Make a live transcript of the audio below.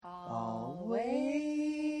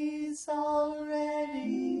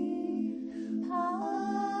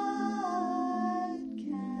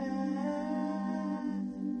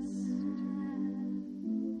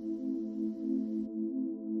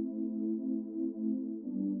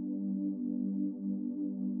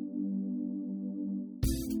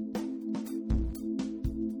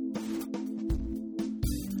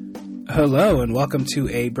Hello, and welcome to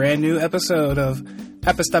a brand new episode of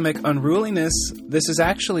Epistemic Unruliness. This is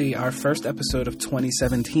actually our first episode of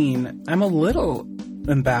 2017. I'm a little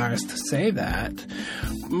embarrassed to say that,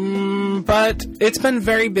 but it's been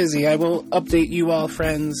very busy. I will update you all,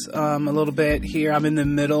 friends, a little bit here. I'm in the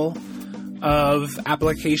middle of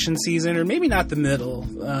application season, or maybe not the middle,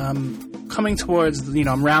 coming towards,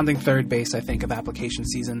 I'm rounding third base, I think, of application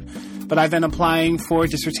season. But I've been applying for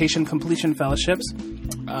dissertation completion fellowships,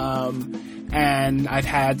 and I've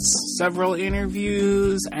had several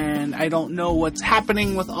interviews, and I don't know what's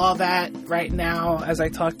happening with all that right now as I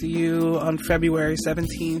talk to you on February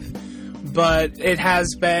 17th. But it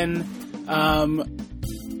has been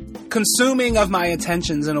consuming of my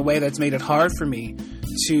attentions in a way that's made it hard for me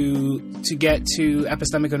to get to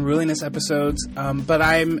Epistemic Unruliness episodes, but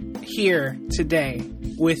I'm here today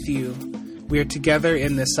with you. We are together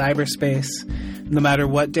in this cyberspace. No matter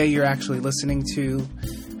what day you're actually listening to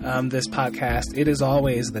this podcast, it is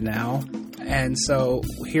always the now. And so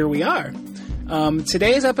here we are.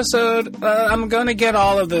 Today's episode, I'm going to get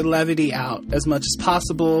all of the levity out as much as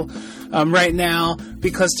possible right now,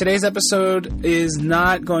 because today's episode is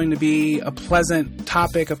not going to be a pleasant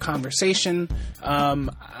topic of conversation.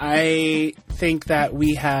 I think that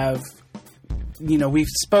we have, we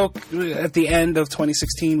spoke at the end of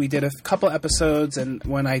 2016. We did a couple episodes, and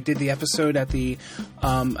when I did the episode at the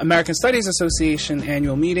American Studies Association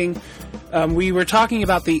annual meeting, we were talking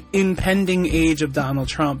about the impending age of Donald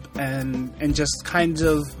Trump and just kinds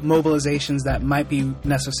of mobilizations that might be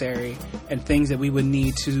necessary and things that we would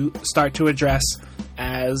need to start to address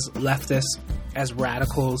as leftists, as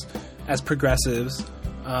radicals, as progressives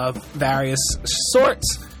of various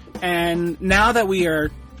sorts. And now that we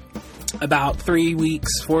are about 4 weeks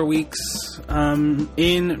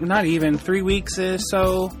in, not even 3 weeks or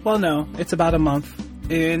so, well, no, it's about a month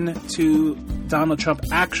into Donald Trump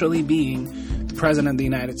actually being the president of the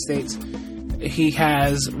United States. He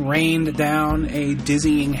has rained down a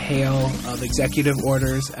dizzying hail of executive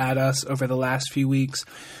orders at us over the last few weeks,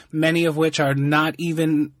 many of which are not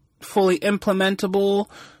even fully implementable,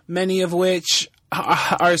 many of which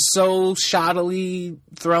are so shoddily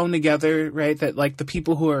thrown together, right, that like the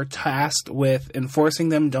people who are tasked with enforcing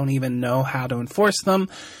them don't even know how to enforce them.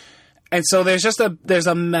 And so there's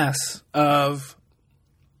a mess of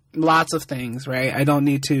lots of things, right? I don't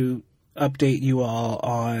need to update you all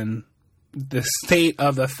on the state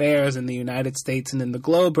of affairs in the United States and in the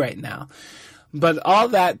globe right now. But all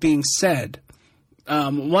that being said,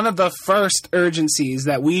 one of the first urgencies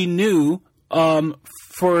that we knew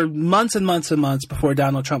for months and months and months before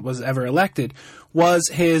Donald Trump was ever elected was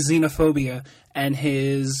his xenophobia and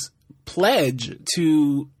his pledge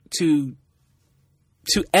to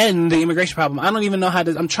end the immigration problem. I don't even know how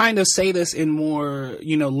to, I'm trying to say this in more,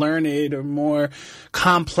 learned or more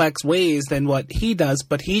complex ways than what he does,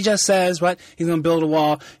 but he just says, he's going to build a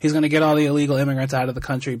wall, he's going to get all the illegal immigrants out of the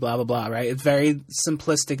country, blah, blah, blah, right? It's very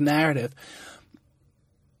simplistic narrative.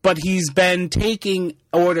 But he's been taking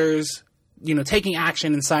orders, taking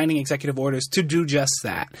action and signing executive orders to do just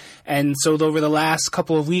that. And so over the last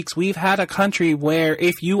couple of weeks, we've had a country where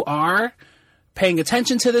if you are paying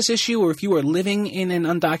attention to this issue, or if you are living in an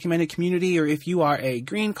undocumented community, or if you are a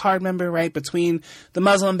green card member, right, between the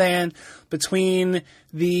Muslim ban, between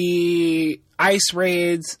the ICE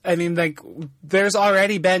raids, I mean, there's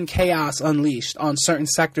already been chaos unleashed on certain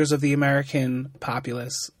sectors of the American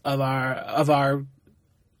populace, of our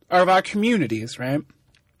communities, right?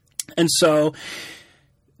 And so,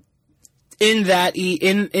 in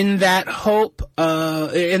the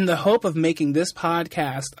hope of making this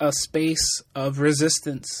podcast a space of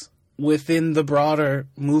resistance within the broader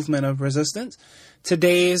movement of resistance,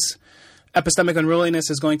 today's Epistemic Unruliness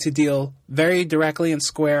is going to deal very directly and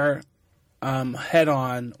square head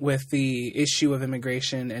on with the issue of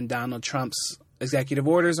immigration and Donald Trump's executive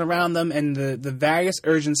orders around them and the various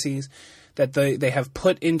urgencies that they have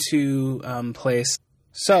put into place.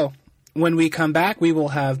 So, when we come back, we will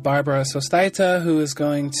have Barbara Sostaita, who is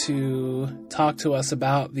going to talk to us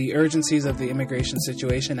about the urgencies of the immigration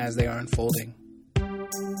situation as they are unfolding.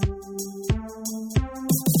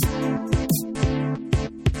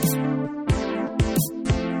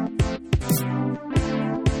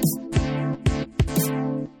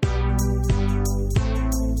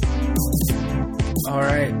 All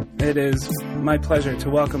right, it is my pleasure to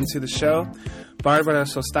welcome to the show Barbara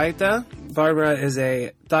Sostaita. Barbara is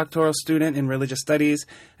a doctoral student in religious studies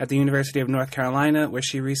at the University of North Carolina, where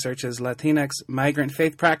she researches Latinx migrant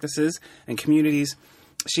faith practices and communities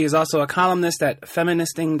She is also a columnist at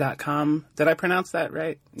feministing.com. Did I pronounce that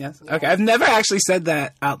right? Yes? Okay. I've never actually said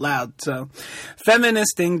that out loud. So,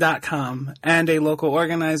 feministing.com, and a local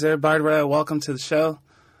organizer. Barbara, welcome to the show.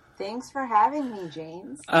 Thanks for having me,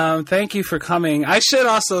 James. Thank you for coming. I should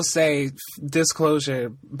also say,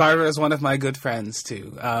 disclosure, Barbara is one of my good friends,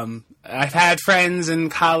 too. I've had friends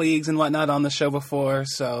and colleagues and whatnot on the show before,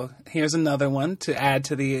 so here's another one to add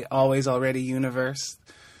to the always already universe.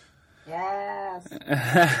 Yes.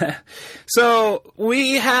 So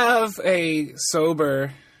we have a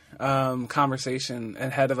sober conversation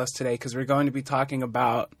ahead of us today because we're going to be talking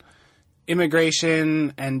about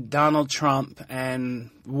immigration and Donald Trump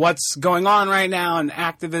and what's going on right now and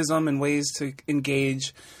activism and ways to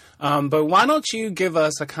engage. But why don't you give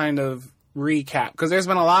us a kind of recap? Because there's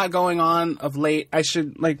been a lot going on of late.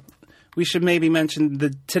 We should maybe mention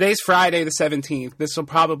today's Friday the 17th. This will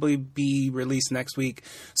probably be released next week.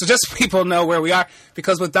 So just so people know where we are,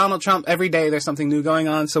 because with Donald Trump, every day there's something new going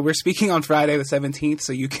on. So we're speaking on Friday the 17th,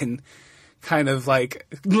 so you can kind of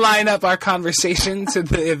line up our conversation to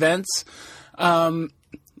the events. All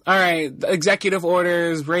right. Executive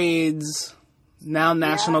orders, raids, now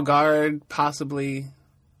National Guard, possibly.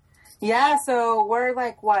 Yeah, so we're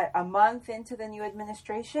a month into the new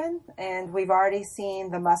administration, and we've already seen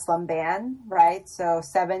the Muslim ban, right? So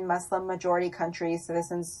 7 Muslim majority countries,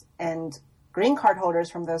 citizens and green card holders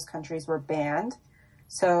from those countries were banned.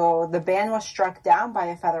 So the ban was struck down by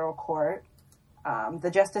a federal court. The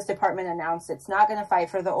Justice Department announced it's not going to fight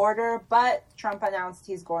for the order, but Trump announced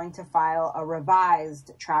he's going to file a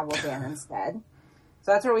revised travel ban instead.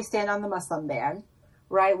 So that's where we stand on the Muslim ban.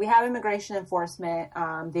 Right, we have immigration enforcement,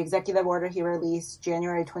 the executive order he released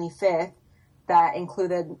January 25th that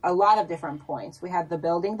included a lot of different points. We had the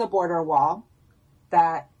building the border wall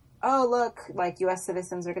that, U.S.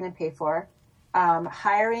 citizens are going to pay for,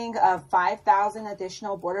 hiring of 5,000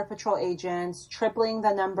 additional Border Patrol agents, tripling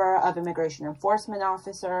the number of immigration enforcement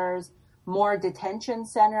officers, more detention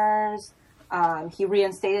centers. He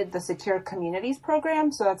reinstated the Secure Communities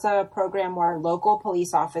program. So that's a program where local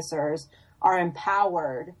police officers are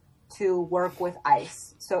empowered to work with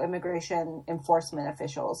ICE, so immigration enforcement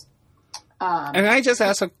officials. And I just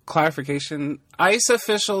ask a clarification. ICE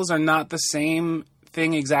officials are not the same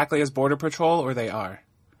thing exactly as Border Patrol, or they are?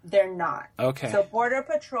 They're not. Okay. So Border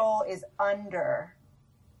Patrol is under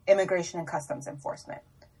Immigration and Customs Enforcement.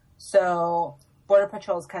 So Border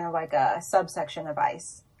Patrol is kind of like a subsection of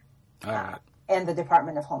ICE. All right. And the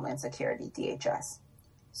Department of Homeland Security, DHS.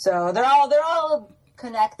 So they're all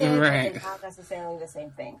connected, right, and not necessarily the same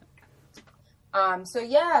thing.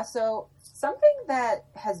 So something that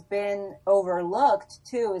has been overlooked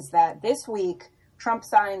too is that this week Trump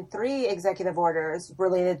signed 3 executive orders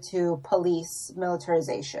related to police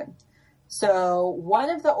militarization. So one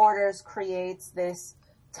of the orders creates this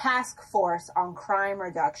task force on crime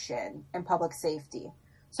reduction and public safety.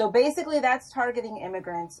 So basically that's targeting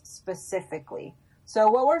immigrants specifically. So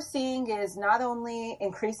what we're seeing is not only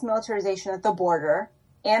increased militarization at the border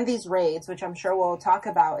and these raids, which I'm sure we'll talk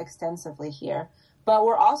about extensively here, but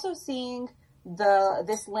we're also seeing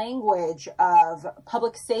this language of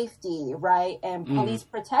public safety, right, and police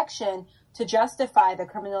protection to justify the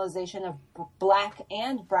criminalization of Black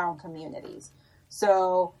and brown communities.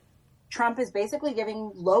 So Trump is basically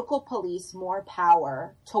giving local police more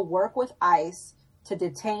power to work with ICE to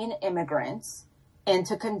detain immigrants and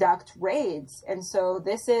to conduct raids. And so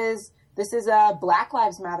this is a Black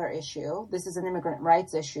Lives Matter issue. This is an immigrant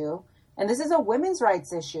rights issue. And this is a women's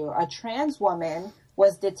rights issue. A trans woman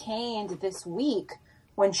was detained this week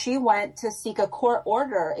when she went to seek a court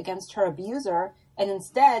order against her abuser, and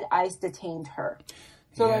instead ICE detained her.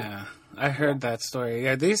 So I heard that story.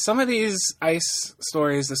 Yeah, some of these ICE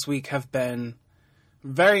stories this week have been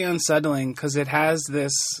very unsettling because it has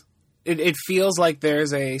this. It feels like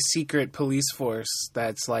there's a secret police force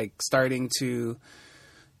that's starting to.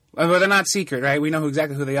 Well, they're not secret, right? We know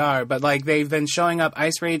exactly who they are, but they've been showing up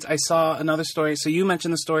ICE raids. I saw another story. So you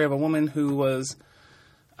mentioned the story of a woman who was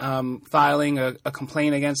filing a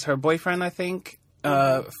complaint against her boyfriend, I think,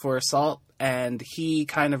 for assault, and he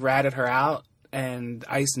kind of ratted her out, and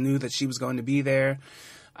ICE knew that she was going to be there.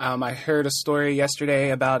 I heard a story yesterday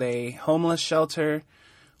about a homeless shelter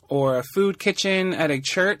or a food kitchen at a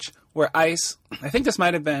church where ICE, I think this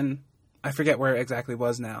might have been, I forget where it exactly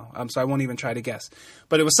was now, so I won't even try to guess.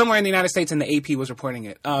 But it was somewhere in the United States, and the AP was reporting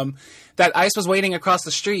it, that ICE was waiting across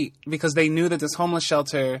the street because they knew that this homeless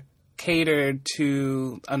shelter catered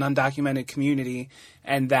to an undocumented community,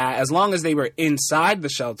 and that as long as they were inside the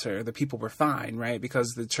shelter, the people were fine, right?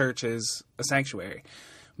 Because the church is a sanctuary.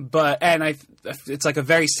 It's like a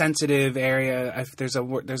very sensitive area. There's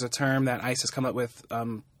a term that ICE has come up with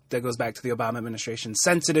that goes back to the Obama administration.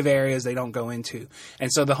 Sensitive areas they don't go into,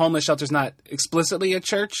 and so the homeless shelter is not explicitly a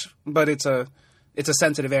church, but it's a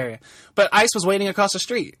sensitive area. But ICE was waiting across the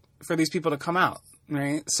street for these people to come out,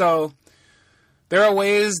 right? So there are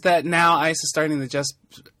ways that now ICE is starting to just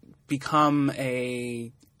become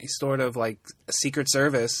a sort of like a secret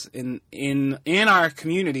service in our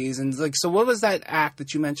communities. And like, so what was that act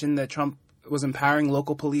that you mentioned that Trump was empowering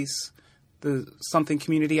local police, the something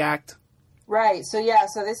community act? Right. So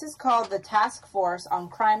this is called the Task Force on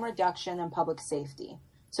Crime Reduction and Public Safety.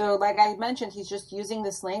 So like I mentioned, he's just using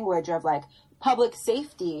this language of like public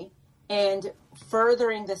safety and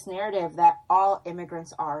furthering this narrative that all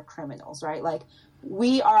immigrants are criminals, right? Like,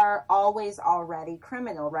 we are always already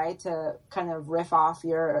criminal, right? To kind of riff off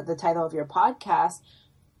the title of your podcast,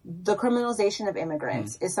 the criminalization of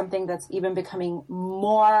immigrants is something that's even becoming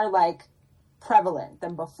more like prevalent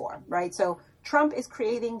than before, right? So Trump is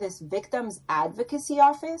creating this victims advocacy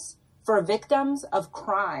office for victims of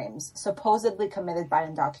crimes supposedly committed by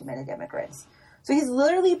undocumented immigrants. So he's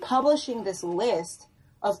literally publishing this list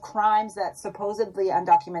of crimes that supposedly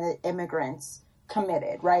undocumented immigrants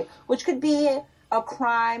committed, right? Which could be a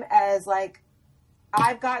crime as like,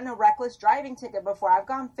 I've gotten a reckless driving ticket before. I've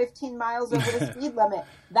gone 15 miles over the speed limit.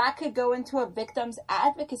 That could go into a victim's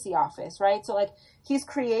advocacy office, right? So like, he's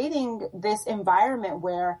creating this environment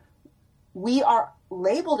where we are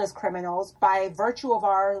labeled as criminals by virtue of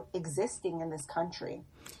our existing in this country.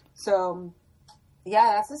 So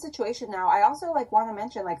yeah, that's the situation now. I also like want to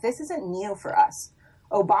mention, like, this isn't new for us.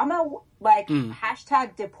 Obama, like,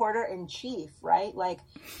 hashtag deporter in chief, right? Like,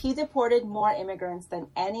 he deported more immigrants than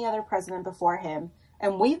any other president before him.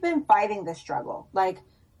 And we've been fighting this struggle. Like,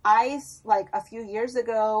 ICE, like, a few years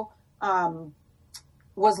ago,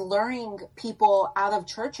 was luring people out of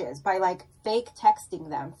churches by, like, fake texting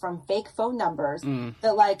them from fake phone numbers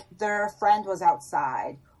that, like, their friend was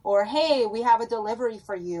outside. Or, hey, we have a delivery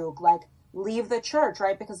for you. Like, leave the church,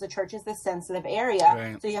 right? Because the church is this sensitive area.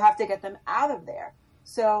 Right. So you have to get them out of there.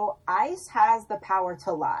 So ICE has the power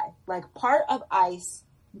to lie. Like, part of ICE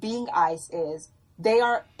being ICE is they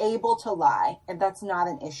are able to lie, and that's not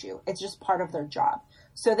an issue. It's just part of their job.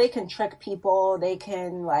 So they can trick people. They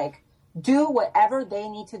can, like, do whatever they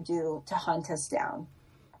need to do to hunt us down,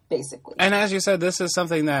 basically. And as you said, this is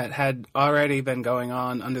something that had already been going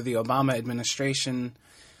on under the Obama administration,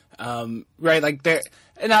 right? Like,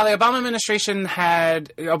 now the Obama administration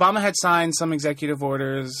Obama had signed some executive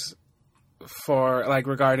orders for, like,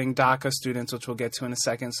 regarding DACA students, which we'll get to in a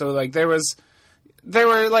second. So, like, there were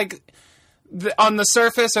like, on the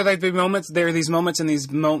surface, there are these moments in these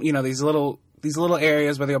little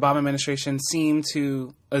areas where the Obama administration seemed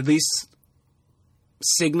to at least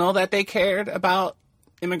signal that they cared about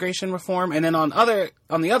immigration reform. And then on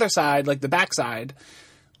the other side, like the backside,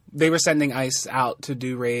 they were sending ICE out to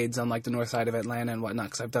do raids on, like, the north side of Atlanta and whatnot,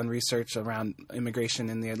 because I've done research around immigration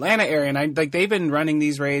in the Atlanta area, and they've been running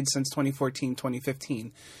these raids since 2014,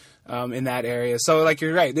 2015 in that area. So, like,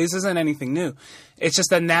 you're right, this isn't anything new. It's just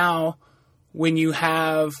that now, when you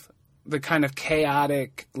have the kind of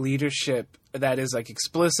chaotic leadership that is, like,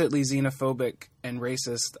 explicitly xenophobic and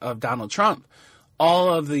racist of Donald Trump,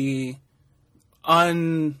 all of the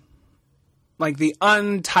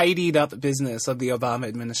untidied up business of the Obama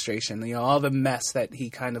administration, you know, all the mess that he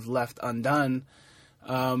kind of left undone,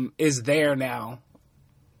 is there now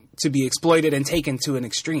to be exploited and taken to an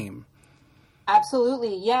extreme.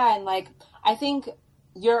 Absolutely. Yeah. And, like, I think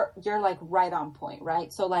you're like right on point,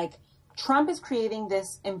 right? So, like, Trump is creating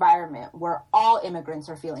this environment where all immigrants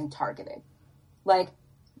are feeling targeted. Like,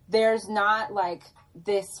 there's not, like,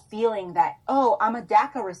 this feeling that, oh, I'm a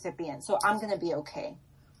DACA recipient, so I'm going to be okay.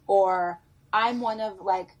 Or I'm one of,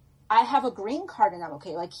 like, I have a green card and I'm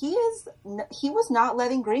okay. Like, he was not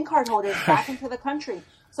letting green card holders back into the country.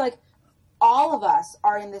 So, like, all of us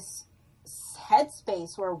are in this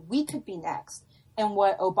headspace where we could be next. And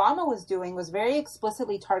what Obama was doing was very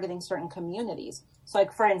explicitly targeting certain communities. So,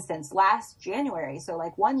 like, for instance, last January, so,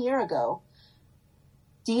 like, 1 year ago,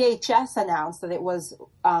 DHS announced that it was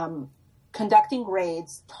conducting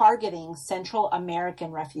raids targeting Central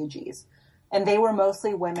American refugees. And they were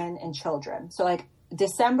mostly women and children. So, like,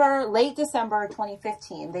 late December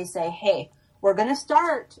 2015, they say, hey, we're going to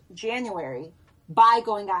start January by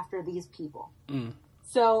going after these people.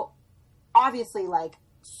 So, obviously, like,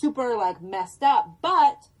 super, like, messed up,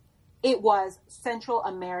 but it was Central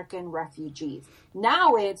American refugees.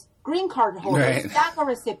 Now it's green card holders, DACA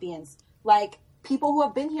recipients. Like, people who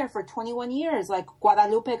have been here for 21 years, like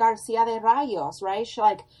Guadalupe Garcia de Rayos, right?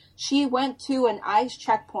 She went to an ICE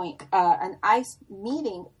checkpoint, an ICE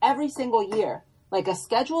meeting every single year, like a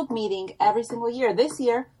scheduled meeting every single year. This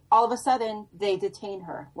year, all of a sudden, they detain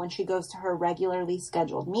her when she goes to her regularly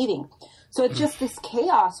scheduled meeting. So it's just this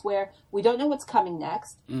chaos where we don't know what's coming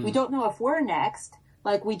next. We don't know if we're next.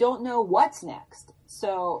 Like, we don't know what's next.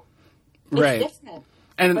 So it's different.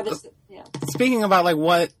 And speaking about like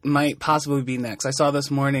what might possibly be next, I saw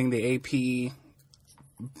this morning the AP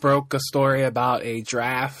broke a story about a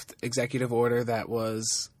draft executive order that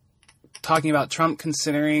was talking about Trump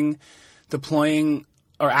considering deploying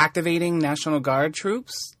or activating National Guard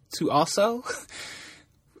troops to also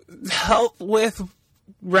help with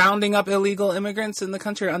rounding up illegal immigrants in the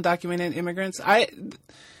country, undocumented immigrants.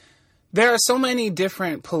 There are so many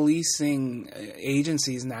different policing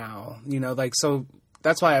agencies now, so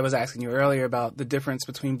that's why I was asking you earlier about the difference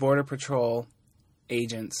between Border Patrol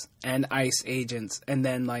agents and ICE agents, and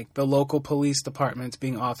then like the local police departments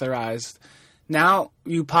being authorized. Now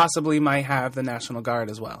you possibly might have the National Guard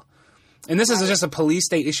as well. And this is just a police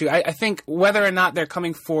state issue. I think whether or not they're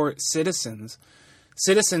coming for citizens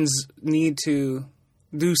need to...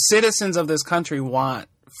 Do citizens of this country want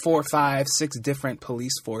 4, 5, 6 different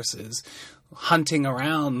police forces hunting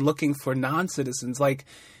around looking for non-citizens? Like,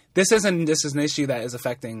 this is an issue that is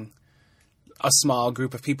affecting a small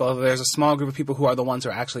group of people. There's a small group of people who are the ones who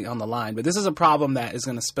are actually on the line. But this is a problem that is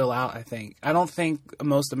going to spill out, I think. I don't think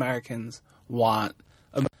most Americans want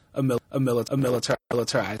a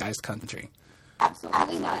militarized country.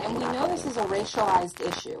 Absolutely not. And we know this is a racialized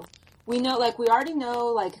issue. We know, we already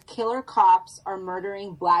know, killer cops are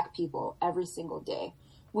murdering black people every single day.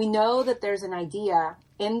 We know that there's an idea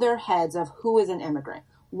in their heads of who is an immigrant.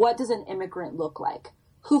 What does an immigrant look like?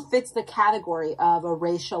 Who fits the category of a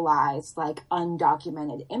racialized,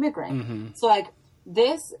 undocumented immigrant? Mm-hmm. So,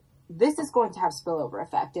 this is going to have spillover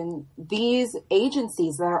effect. And these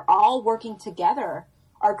agencies that are all working together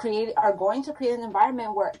are going to create an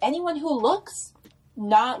environment where anyone who looks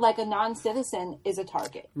not like a non-citizen is a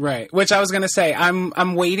target. Right. Which I was going to say,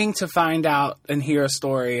 I'm waiting to find out and hear a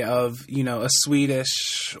story of, a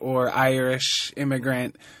Swedish or Irish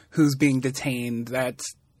immigrant who's being detained.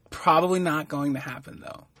 That's probably not going to happen,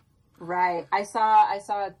 though. Right. I saw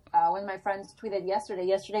one of my friends tweeted yesterday.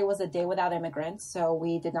 Yesterday was a day without immigrants, so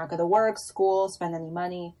we did not go to work, school, spend any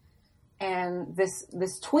money. And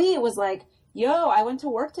this tweet was like, yo, I went to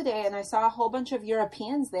work today and I saw a whole bunch of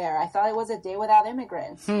Europeans there. I thought it was a day without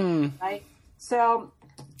immigrants. Right? So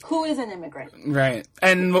who is an immigrant? Right.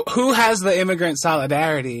 And who has the immigrant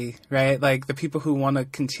solidarity, right? Like the people who want to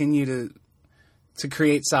continue to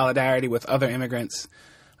create solidarity with other immigrants,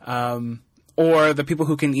 or the people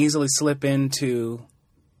who can easily slip into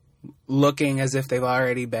looking as if they've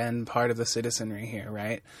already been part of the citizenry here,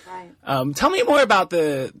 right? Right. Tell me more about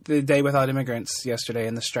the Day Without Immigrants yesterday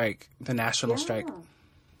and the strike, the national strike.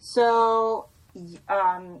 So,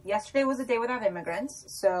 yesterday was a Day Without Immigrants.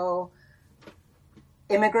 So,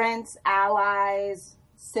 immigrants, allies,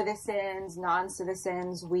 citizens,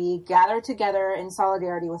 non-citizens, we gather together in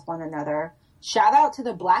solidarity with one another. Shout out to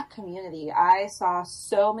the Black community. I saw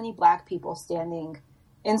so many Black people standing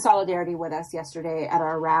in solidarity with us yesterday at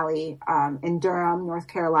our rally in Durham, North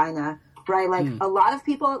Carolina, right? A lot of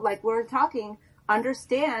people, we're talking,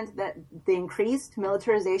 understand that the increased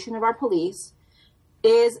militarization of our police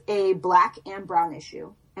is a Black and brown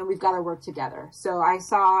issue, and we've got to work together. So I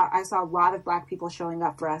saw a lot of Black people showing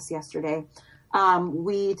up for us yesterday.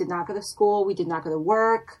 We did not go to school. We did not go to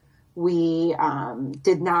work. We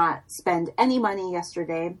did not spend any money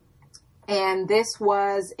yesterday. And this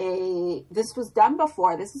was done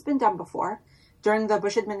before. This has been done before during the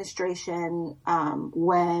Bush administration,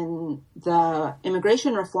 when the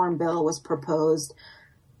immigration reform bill was proposed,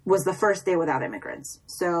 was the first Day Without Immigrants.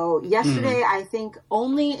 So yesterday, I think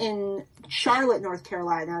only in Charlotte, North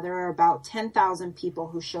Carolina, there were about 10,000 people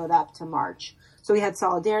who showed up to march. So we had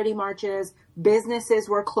solidarity marches. Businesses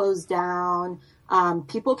were closed down.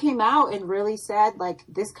 People came out and really said,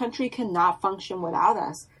 this country cannot function without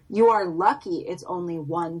us. You are lucky it's only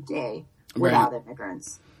one day without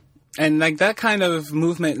immigrants. And that kind of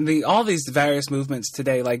movement, all these various movements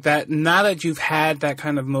today, that, now that you've had that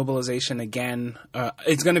kind of mobilization again,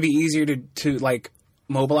 it's going to be easier to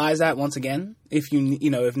mobilize that once again if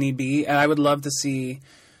if need be. And I would love to see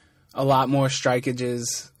a lot more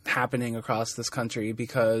strikeages happening across this country,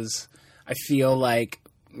 because I feel like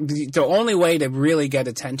the only way to really get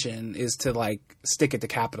attention is to stick it to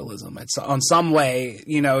capitalism on some way,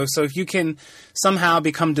 so if you can somehow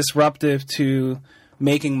become disruptive to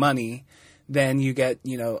making money, then you get,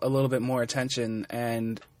 a little bit more attention.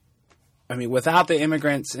 And I mean, without the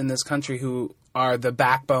immigrants in this country who are the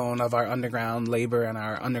backbone of our underground labor and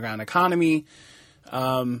our underground economy,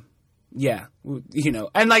 yeah, you know,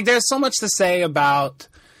 and like there's so much to say about,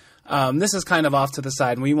 this is kind of off to the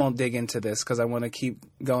side and we won't dig into this because I want to keep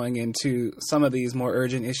going into some of these more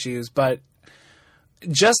urgent issues. But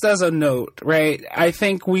just as a note, right, I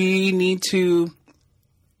think we need to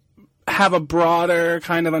have a broader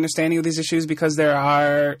kind of understanding of these issues because there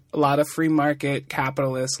are a lot of free market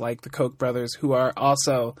capitalists like the Koch brothers who are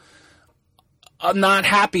also not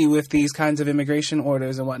happy with these kinds of immigration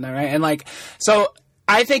orders and whatnot, right? And like, so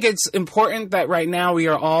I think it's important that right now we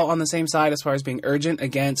are all on the same side as far as being urgent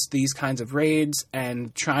against these kinds of raids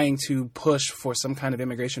and trying to push for some kind of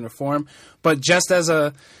immigration reform. But just as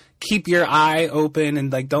a keep your eye open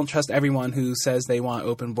and like don't trust everyone who says they want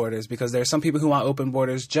open borders, because there are some people who want open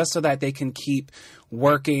borders just so that they can keep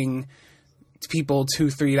working people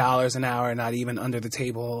 $2-3 an hour, not even under the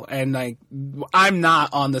table. And like, I'm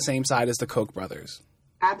not on the same side as the Koch brothers.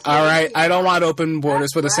 Absolutely. All right. I don't want open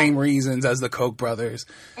borders for the same reasons as the Koch brothers.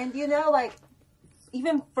 And, you know, like,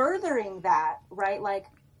 even furthering that, right? Like,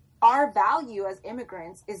 our value as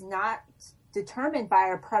immigrants is not determined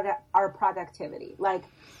by our productivity. Like,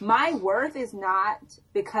 my worth is not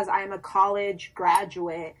because I'm a college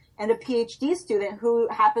graduate and a PhD student who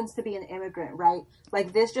happens to be an immigrant, right?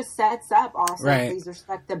 Like, this just sets up also these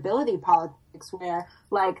respectability politics where,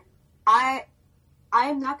 like,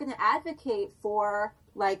 I'm not going to advocate for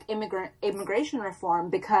like immigration reform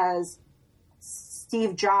because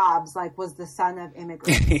Steve Jobs like was the son of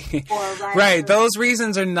immigrants. Right. Those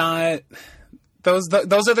reasons are not those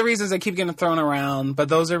are the reasons that keep getting thrown around, but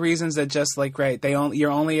those are reasons that just like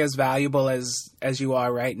you're only as valuable as you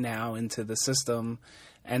are right now into the system,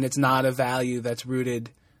 and it's not a value that's rooted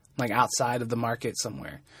like outside of the market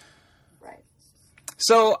somewhere.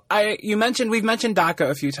 So we've mentioned DACA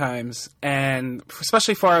a few times, and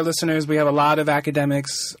especially for our listeners, we have a lot of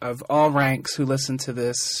academics of all ranks who listen to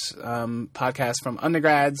this podcast, from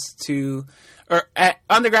undergrads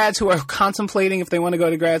undergrads who are contemplating if they want to go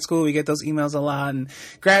to grad school. We get those emails a lot, and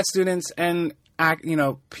grad students and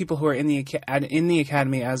people who are in the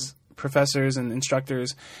academy as professors and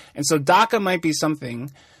instructors. And so DACA might be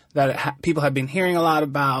something that people have been hearing a lot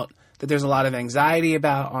about, that there's a lot of anxiety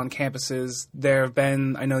about on campuses. There have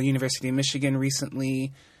been, I know University of Michigan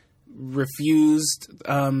recently refused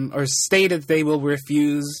or stated they will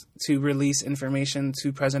refuse to release information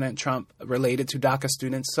to President Trump related to DACA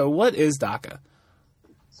students. So what is DACA?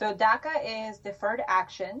 So DACA is deferred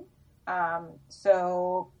action.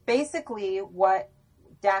 So basically what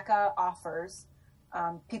DACA offers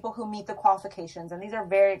people who meet the qualifications, and these are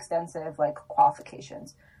very extensive like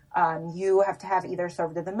qualifications. You have to have either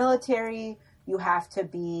served in the military, you have to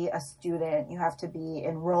be a student, you have to be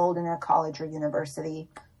enrolled in a college or university,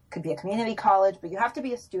 could be a community college, but you have to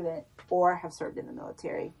be a student or have served in the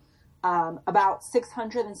military. About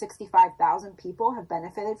 665,000 people have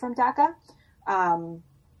benefited from DACA.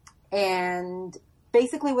 And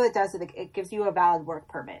basically what it does is it gives you a valid work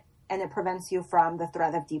permit and it prevents you from the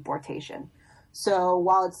threat of deportation. So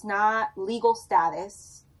while it's not legal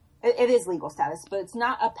status, it is legal status, but it's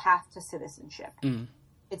not a path to citizenship. Mm.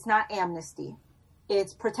 It's not amnesty.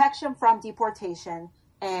 It's protection from deportation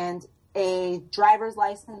and a driver's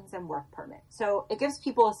license and work permit. So it gives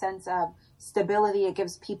people a sense of stability. It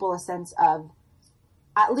gives people a sense of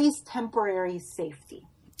at least temporary safety.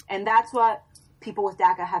 And that's what people with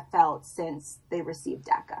DACA have felt since they received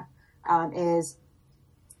DACA, is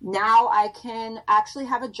now I can actually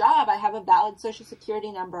have a job. I have a valid Social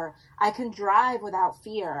Security number. I can drive without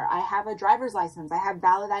fear. I have a driver's license. I have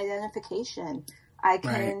valid identification. I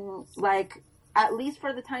can, at least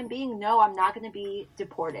for the time being, no, I'm not going to be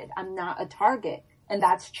deported. I'm not a target. And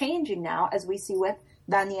that's changing now, as we see with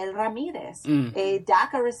Daniel Ramirez, a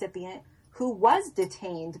DACA recipient who was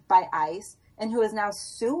detained by ICE and who is now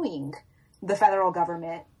suing the federal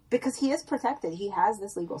government because he is protected. He has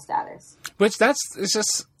this legal status.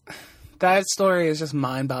 That story is just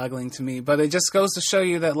mind-boggling to me. But it just goes to show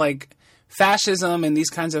you that, like, fascism and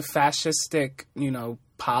these kinds of fascistic,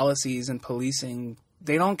 policies and policing,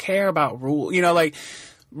 they don't care about rules.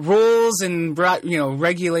 Rules and,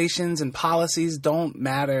 regulations and policies don't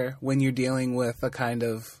matter when you're dealing with a kind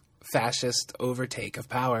of fascist overtake of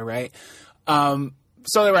power, right? So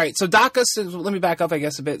DACA, let me back up, I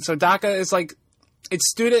guess, a bit. So DACA is like,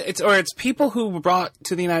 it's people who were brought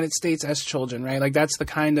to the United States as children, right? Like that's the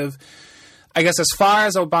kind of, I guess, as far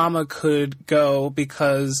as Obama could go,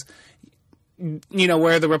 because,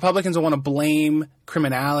 where the Republicans want to blame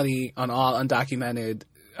criminality on all undocumented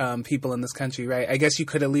people in this country, right? I guess you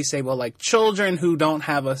could at least say, well, like children who don't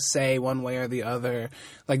have a say one way or the other,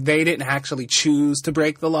 like they didn't actually choose to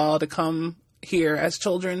break the law to come here as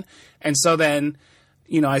children. And so then,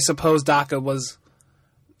 I suppose DACA was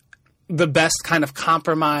the best kind of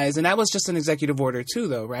compromise. And that was just an executive order too,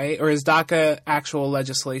 though, right? Or is DACA actual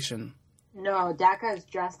legislation? No, DACA is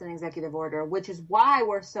just an executive order, which is why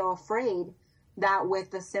we're so afraid that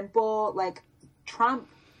with the simple, like, Trump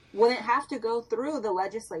wouldn't have to go through the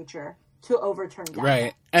legislature to overturn DACA.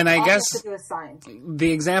 Right. And I guess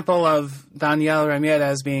the example of Daniel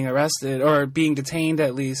Ramirez being arrested, or being detained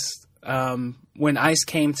at least, when ICE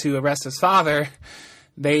came to arrest his father,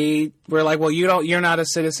 they were like, well, you're not a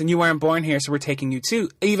citizen, you weren't born here, so we're taking you too.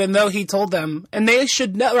 Even though he told them, and they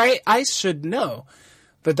should know, right? ICE should know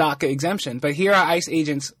the DACA exemption. But here are ICE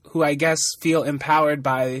agents who I guess feel empowered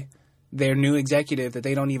by their new executive that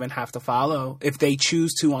they don't even have to follow. If they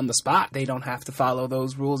choose to on the spot, they don't have to follow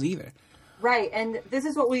those rules either. Right. And this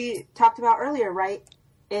is what we talked about earlier, right?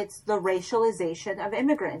 It's the racialization of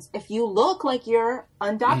immigrants. If you look like you're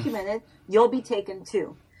undocumented, you'll be taken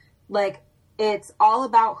too. Like, it's all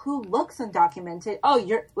about who looks undocumented. Oh,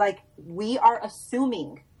 you're like, we are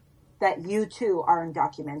assuming that you too are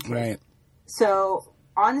undocumented. Right. So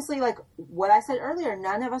honestly, like what I said earlier,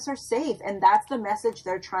 none of us are safe. And that's the message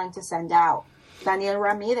they're trying to send out. Daniel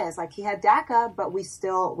Ramirez, like he had DACA, but we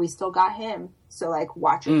still got him. So like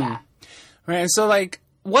watch your back. Right. And so like,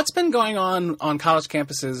 what's been going on college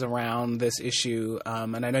campuses around this issue?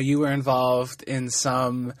 And I know you were involved in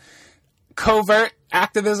some covert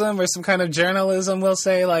activism or some kind of journalism, we'll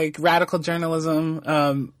say, like radical journalism.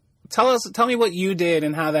 Tell me what you did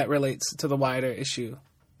and how that relates to the wider issue.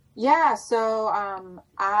 Yeah, so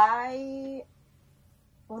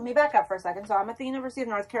let me back up for a second. So I'm at the University of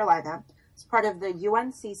North Carolina. It's part of the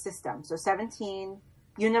UNC system, so 17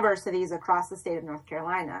 universities across the state of North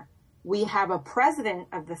Carolina. We have a president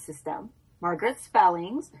of the system, Margaret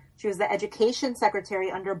Spellings. She was the education secretary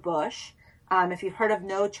under Bush. If you've heard of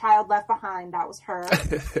No Child Left Behind, that was her.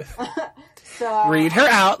 So read her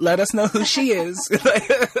out. Let us know who she is.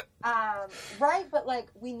 Right, but like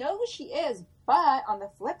we know who she is. But on the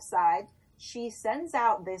flip side, she sends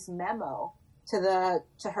out this memo to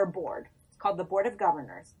her board. It's called the Board of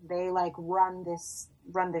Governors. They like run this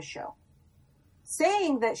show,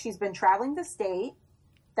 saying that she's been traveling the state,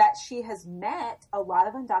 that she has met a lot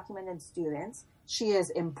of undocumented students. She is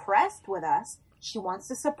impressed with us. She wants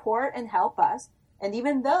to support and help us. And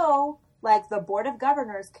even though like the Board of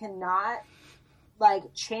Governors cannot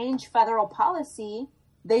like change federal policy,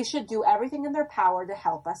 they should do everything in their power to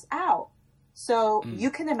help us out. So you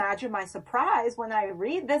can imagine my surprise when I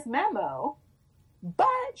read this memo, but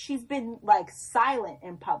she's been like silent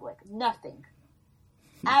in public. Nothing.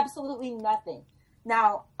 Absolutely nothing.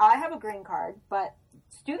 Now, I have a green card, but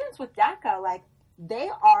students with DACA, like, they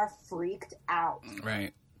are freaked out.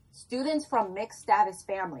 Right. Students from mixed status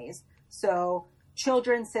families, so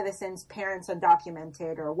children, citizens, parents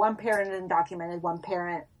undocumented, or one parent undocumented, one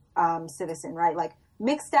parent citizen, right? Like,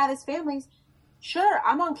 mixed status families, sure,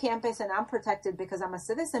 I'm on campus and I'm protected because I'm a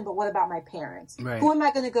citizen, but what about my parents? Right. Who am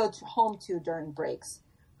I going to go home to during breaks?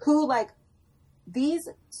 Who, like, these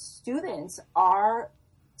students are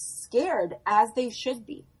scared, as they should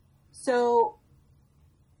be. So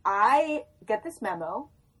I get this memo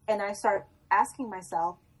and I start asking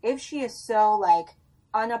myself, if she is so, like,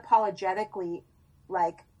 unapologetically,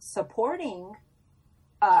 like, supporting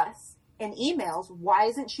us in emails, why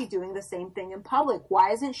isn't she doing the same thing in public?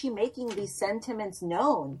 Why isn't she making these sentiments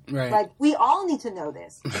known? Right. Like, we all need to know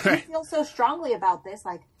this. If you feel so strongly about this,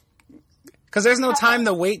 like... Because there's no time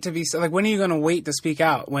to wait to be... Like, when are you going to wait to speak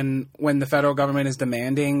out? When the federal government is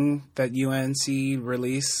demanding that UNC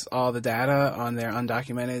release all the data on their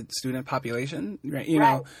undocumented student population? Right? You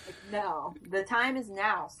know? No. The time is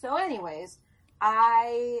now. So anyways,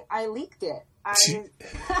 I leaked it.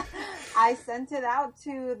 I sent it out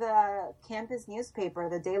to the campus newspaper,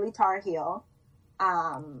 the Daily Tar Heel.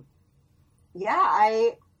 I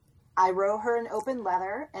wrote her an open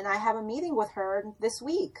letter, and I have a meeting with her this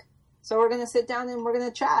week. So we're going to sit down and we're going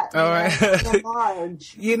to chat. All right.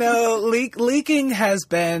 You know, leaking has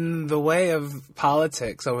been the way of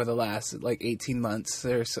politics over the last, like, 18 months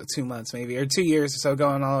or so, 2 months maybe, or 2 years or so,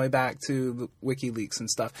 going all the way back to the WikiLeaks and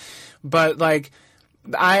stuff. But, like,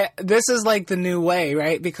 this is, like, the new way,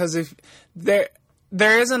 right? Because if there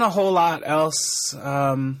isn't a whole lot else,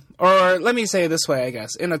 or let me say it this way, I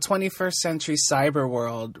guess. In a 21st century cyber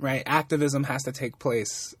world, right, activism has to take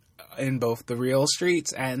place in both the real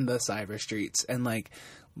streets and the cyber streets, and like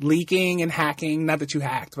leaking and hacking, not that you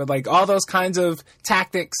hacked, but like all those kinds of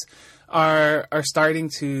tactics are starting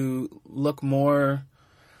to look more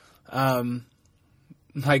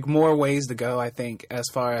like more ways to go, I think, as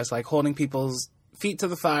far as like holding people's feet to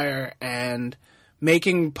the fire and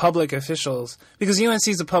making public officials, because UNC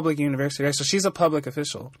is a public university, right? So she's a public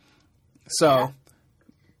official. So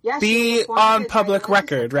be on public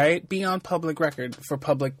record, right? Be on public record for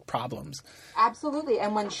public problems. Absolutely.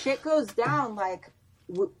 And when shit goes down, like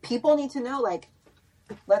people need to know, like,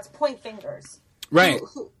 let's point fingers. Right.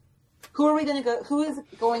 Who are we going to go? Who is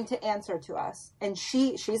going to answer to us? And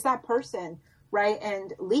she's that person, right?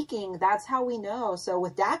 And leaking, that's how we know. So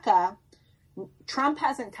with DACA, Trump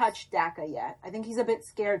hasn't touched DACA yet. I think he's a bit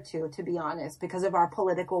scared to be honest, because of our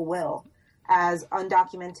political will as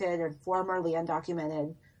undocumented or formerly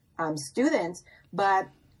undocumented students. But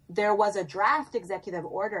there was a draft executive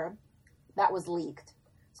order that was leaked.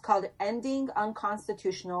 It's called Ending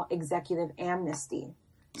Unconstitutional Executive Amnesty.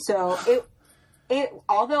 So it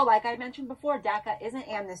although, like I mentioned before, DACA isn't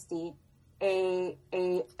amnesty, a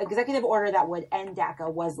executive order that would end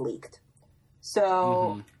DACA was leaked.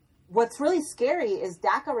 So what's really scary is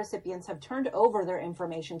DACA recipients have turned over their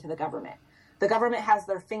information to the government. The government has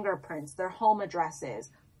their fingerprints, their home addresses,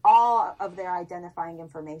 all of their identifying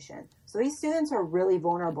information. So these students are really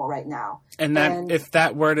vulnerable right now. And if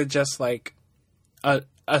that were to just like a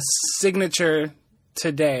signature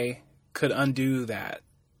today could undo that.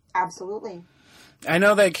 Absolutely. I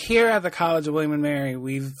know that here at the College of William and Mary,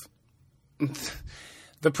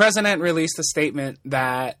 the president released a statement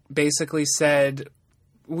that basically said,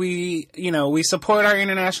 we support our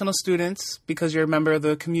international students because you're a member of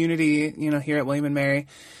the community, here at William and Mary,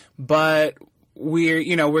 but we're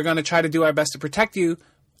going to try to do our best to protect you.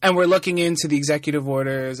 And we're looking into the executive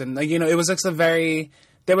orders. And, it was just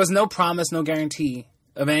there was no promise, no guarantee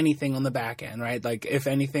of anything on the back end, right? Like, if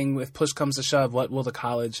anything, if push comes to shove, what will the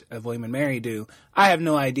College of William and Mary do? I have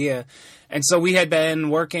no idea. And so I've been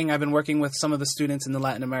working with some of the students in the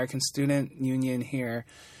Latin American Student Union here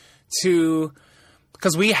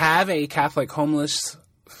because we have a Catholic homeless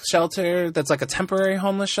shelter that's like a temporary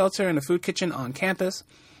homeless shelter and a food kitchen on campus.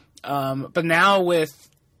 But now with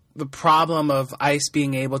the problem of ICE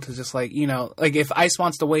being able to just like if ICE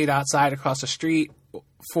wants to wait outside across the street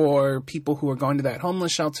for people who are going to that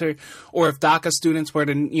homeless shelter, or if DACA students were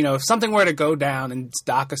to, if something were to go down and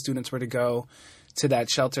DACA students were to go to that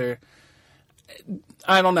shelter,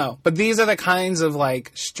 I don't know. But these are the kinds of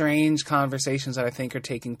like strange conversations that I think are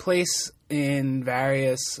taking place in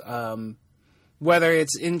various, whether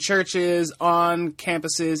it's in churches, on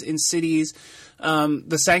campuses, in cities,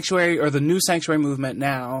 the sanctuary or the new sanctuary movement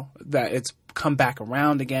now that it's come back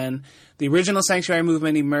around again. The original sanctuary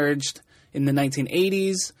movement emerged in the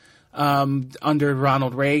 1980s under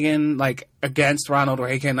Ronald Reagan, like against Ronald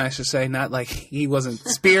Reagan, I should say. Not like he wasn't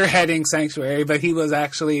spearheading sanctuary, but he was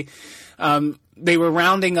actually they were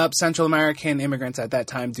rounding up Central American immigrants at that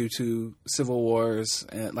time due to civil wars,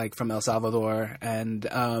 like from El Salvador. And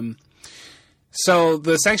so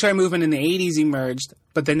the sanctuary movement in the 80s emerged,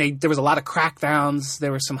 but then there was a lot of crackdowns.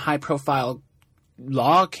 There were some high-profile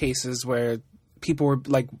law cases where people were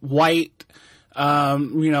like white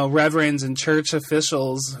reverends and church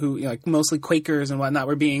officials who, like mostly Quakers and whatnot,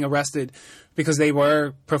 were being arrested because they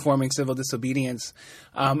were performing civil disobedience.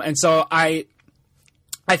 And so I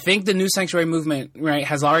think the new sanctuary movement, right,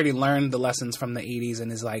 has already learned the lessons from the 80s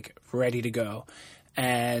and is like ready to go.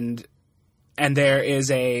 And there is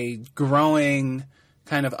a growing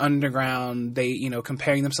kind of underground,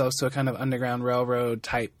 comparing themselves to a kind of underground railroad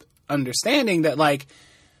type understanding that like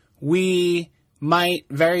we might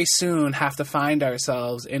very soon have to find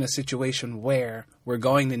ourselves in a situation where we're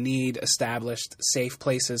going to need established safe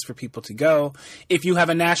places for people to go. If you have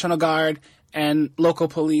a National Guard and local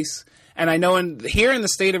police, and I know here in the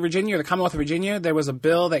state of Virginia, the Commonwealth of Virginia, there was a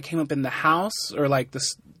bill that came up in the House, or like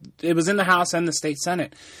it was in the House and the state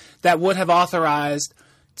Senate, that would have authorized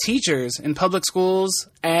teachers in public schools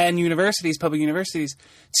and public universities,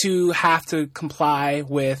 to have to comply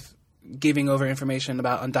with giving over information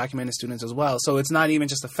about undocumented students as well. So it's not even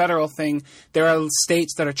just a federal thing. There are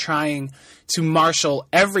states that are trying to marshal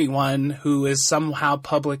everyone who is somehow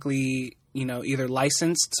publicly, either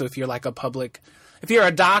licensed. So if you're like if you're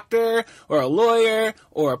a doctor or a lawyer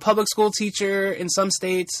or a public school teacher in some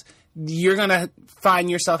states, you're going to find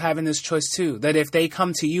yourself having this choice too, that if they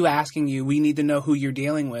come to you asking you, we need to know who you're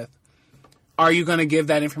dealing with, are you going to give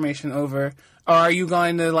that information over? Or are you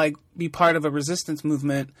going to like be part of a resistance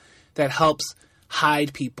movement that helps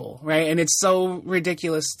hide people, right? And it's so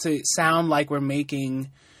ridiculous to sound like we're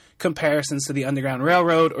making comparisons to the Underground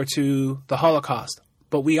Railroad or to the Holocaust,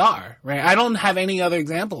 but we are, right? I don't have any other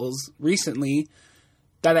examples recently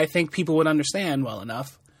that I think people would understand well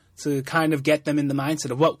enough to kind of get them in the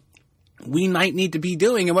mindset of what we might need to be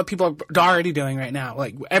doing and what people are already doing right now.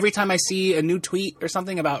 Like every time I see a new tweet or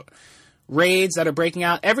something about raids that are breaking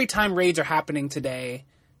out, every time raids are happening today,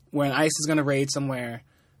 when ICE is going to raid somewhere,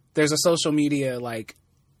 there's a social media like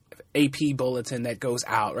AP bulletin that goes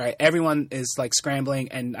out, right? Everyone is like scrambling.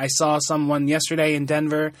 And I saw someone yesterday in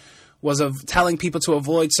Denver was telling people to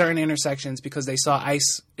avoid certain intersections because they saw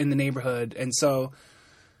ICE in the neighborhood. And so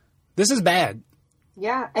this is bad.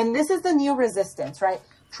 Yeah. And this is the new resistance, right?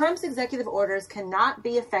 Trump's executive orders cannot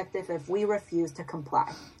be effective if we refuse to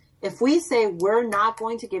comply. If we say we're not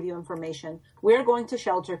going to give you information, we're going to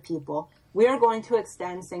shelter people, we are going to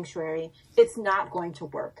extend sanctuary, it's not going to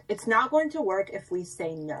work. It's not going to work if we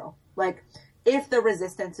say no. Like, if the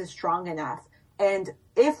resistance is strong enough, and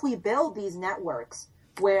if we build these networks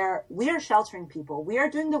where we are sheltering people, we are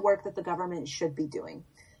doing the work that the government should be doing.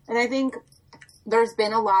 And I think there's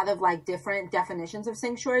been a lot of like different definitions of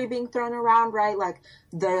sanctuary being thrown around, right? Like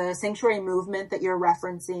the sanctuary movement that you're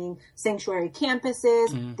referencing, sanctuary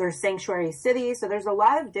campuses, there's sanctuary cities. So there's a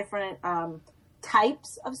lot of different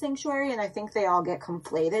types of sanctuary, and I think they all get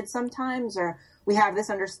conflated sometimes, or we have this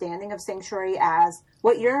understanding of sanctuary as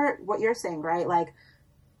what you're saying, right? Like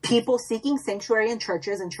people seeking sanctuary in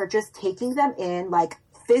churches and churches taking them in, like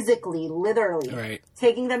physically, literally, right,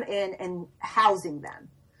 taking them in and housing them.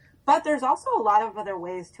 But there's also a lot of other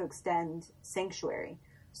ways to extend sanctuary.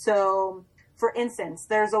 So, for instance,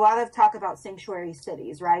 there's a lot of talk about sanctuary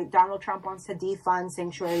cities, right? Donald Trump wants to defund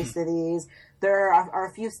sanctuary cities. There are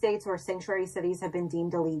a few states where sanctuary cities have been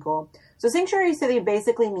deemed illegal. So sanctuary city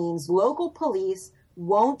basically means local police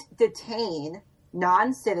won't detain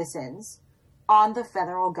non-citizens on the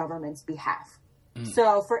federal government's behalf.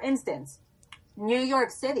 So, for instance, New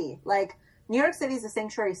York City is a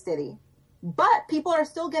sanctuary city, but people are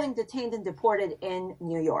still getting detained and deported in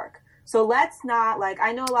New York. So let's not, like,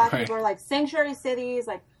 I know a lot of people are like, sanctuary cities,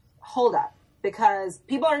 like, hold up. Because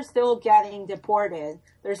people are still getting deported.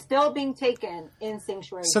 They're still being taken in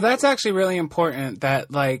sanctuary cities. So that's actually really important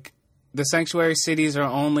that, like, the sanctuary cities are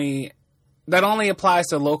only applies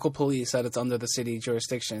to local police, that it's under the city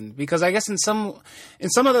jurisdiction. Because I guess in some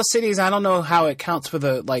of those cities, I don't know how it counts for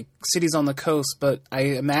the, like, cities on the coast, but I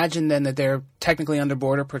imagine then that they're technically under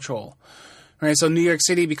border patrol. Right, so New York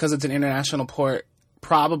City, because it's an international port,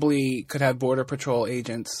 probably could have border patrol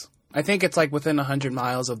agents. I think it's like within 100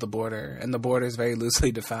 miles of the border, and the border is very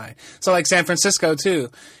loosely defined. So like San Francisco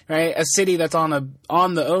too, right? A city that's on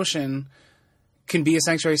the ocean can be a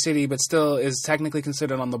sanctuary city, but still is technically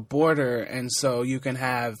considered on the border, and so you can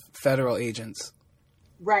have federal agents.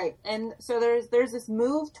 Right, and so there's this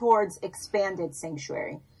move towards expanded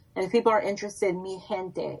sanctuary, and if people are interested, Mi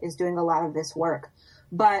Gente is doing a lot of this work,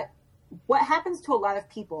 but what happens to a lot of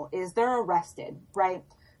people is they're arrested, right?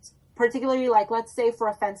 Particularly, like, let's say for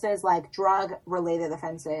offenses like drug-related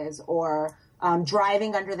offenses or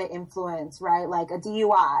driving under the influence, right? Like a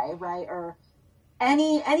DUI, right? Or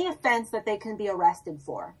any offense that they can be arrested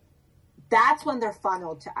for. That's when they're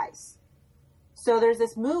funneled to ICE. So there's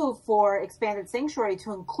this move for expanded sanctuary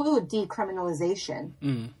to include decriminalization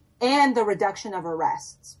and the reduction of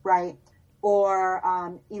arrests, right?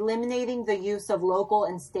 Or eliminating the use of local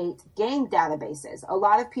and state gang databases. A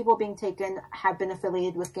lot of people being taken have been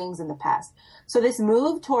affiliated with gangs in the past. So this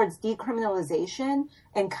move towards decriminalization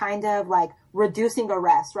and kind of like reducing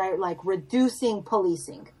arrests, right? Like reducing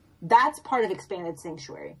policing. That's part of expanded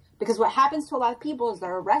sanctuary. Because what happens to a lot of people is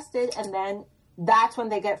they're arrested, and then that's when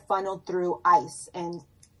they get funneled through ICE and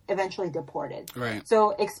eventually deported. Right.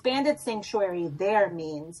 So expanded sanctuary there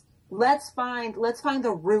means let's find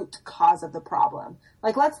the root cause of the problem.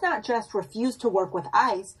 Like, let's not just refuse to work with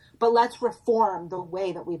ICE, but let's reform the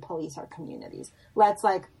way that we police our communities. Let's,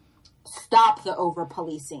 like, stop the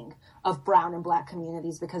over-policing of brown and black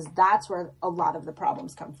communities, because that's where a lot of the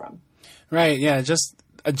problems come from. Right, yeah, just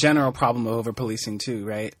a general problem of over-policing too,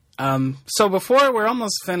 right? So we're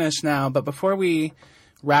almost finished now, but before we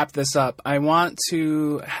wrap this up, I want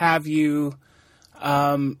to have you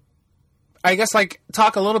I guess, like,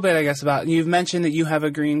 talk a little bit, I guess, about, you've mentioned that you have a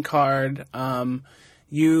green card.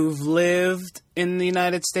 You've lived in the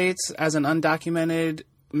United States as an undocumented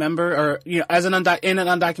member, or, you know, as in an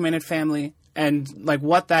undocumented family, and, like,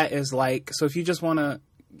 what that is like. So if you just want to,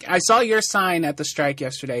 I saw your sign at the strike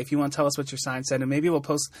yesterday. If you want to tell us what your sign said, and maybe we'll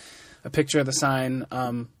post a picture of the sign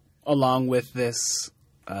along with this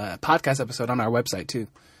podcast episode on our website, too.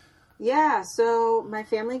 Yeah, so my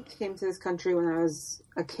family came to this country when I was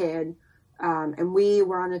a kid. And we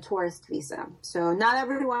were on a tourist visa. So not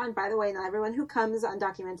everyone, by the way, not everyone who comes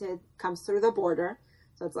undocumented comes through the border.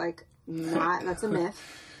 So it's like, that's a myth.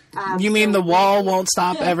 You mean the wall won't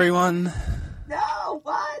stop everyone? No,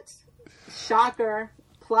 what? Shocker.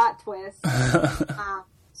 plot twist.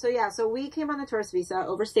 So we came on a tourist visa,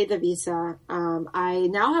 overstayed the visa. I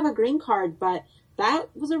now have a green card, but that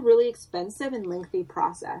was a really expensive and lengthy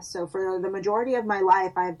process. So for the majority of my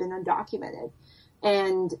life, I've been undocumented.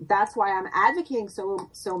 And that's why I'm advocating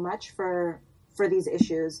so much for these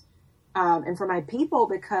issues, and for my people,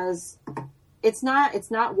 because it's not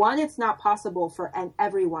possible for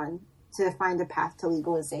everyone to find a path to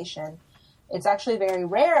legalization. It's actually very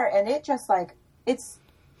rare, and it's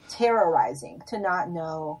terrorizing to not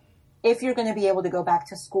know if you're going to be able to go back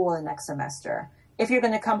to school the next semester, if you're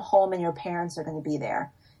going to come home and your parents are going to be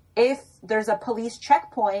there, if there's a police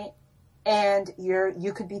checkpoint and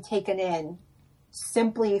you could be taken in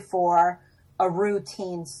simply for a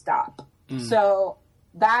routine stop. So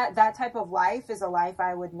that type of life is a life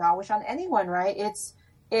I would not wish on anyone, right? It's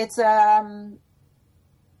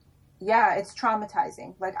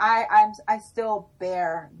traumatizing. Like I still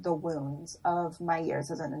bear the wounds of my years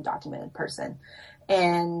as an undocumented person.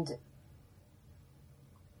 And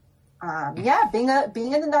being an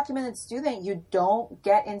undocumented student, you don't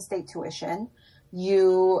get in-state tuition.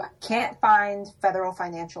 You can't find federal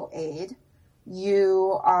financial aid.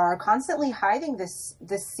 You are constantly hiding this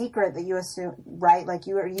secret that you assume, right? Like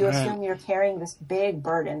you assume you're carrying this big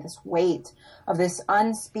burden, this weight of this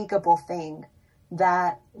unspeakable thing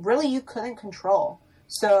that really you couldn't control.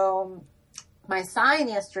 So my sign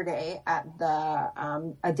yesterday at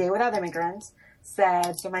the A Day Without Immigrants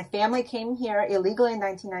said, so my family came here illegally in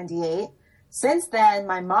 1998. Since then,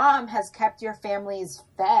 my mom has kept your families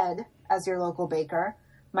fed as your local baker.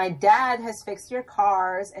 My dad has fixed your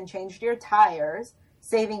cars and changed your tires,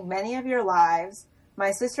 saving many of your lives.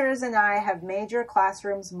 My sisters and I have made your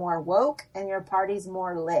classrooms more woke and your parties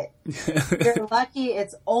more lit. You're lucky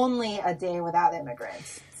it's only a day without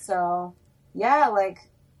immigrants. So, yeah, like,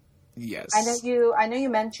 yes. I know you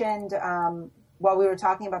mentioned, while we were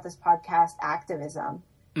talking about this podcast, activism.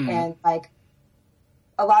 And, like,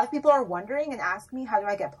 a lot of people are wondering and ask me, how do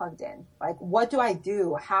I get plugged in? Like, what do I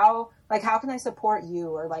do? How can I support you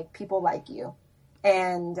or, like, people like you?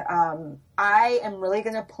 And I am really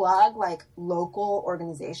going to plug, like, local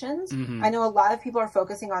organizations. I know a lot of people are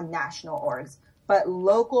focusing on national orgs, but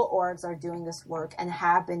local orgs are doing this work and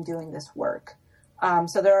have been doing this work.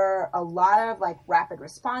 So there are a lot of, like, rapid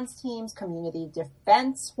response teams, community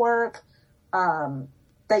defense work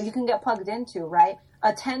that you can get plugged into, right?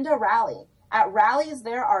 Attend a rally. At rallies,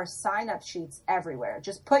 there are sign-up sheets everywhere.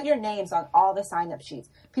 Just put your names on all the sign-up sheets.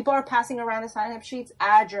 People are passing around the sign-up sheets.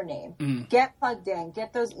 Add your name. Get plugged in.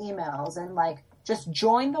 Get those emails. And, like, just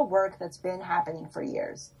join the work that's been happening for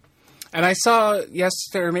years. And I saw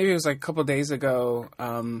yesterday, or maybe it was like a couple of days ago,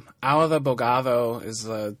 Alda Bogado is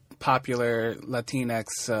a popular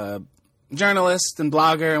Latinx journalist and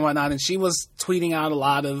blogger and whatnot, and she was tweeting out a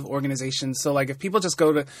lot of organizations. So, like, if people just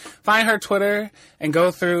go to find her Twitter and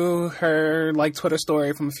go through her, like, Twitter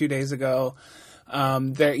story from a few days ago,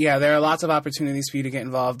 there are lots of opportunities for you to get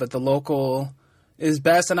involved, but the local is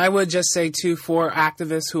best. And I would just say, too, for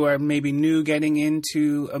activists who are maybe new getting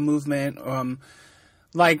into a movement,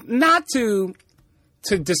 like, not to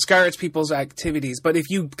discourage people's activities, but if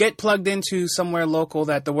you get plugged into somewhere local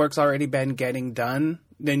that the work's already been getting done,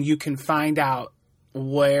 then you can find out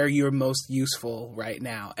where you're most useful right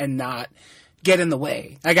now and not get in the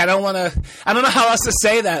way. Like, I don't know how else to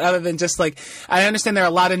say that other than just, like, I understand there are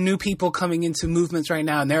a lot of new people coming into movements right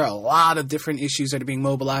now, and there are a lot of different issues that are being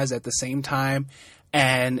mobilized at the same time.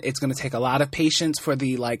 And it's going to take a lot of patience for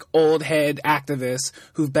the, like, old head activists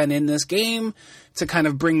who've been in this game to kind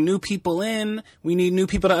of bring new people in. We need new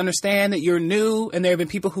people to understand that you're new. And there have been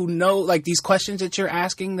people who know, like, these questions that you're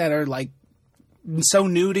asking that are, like, so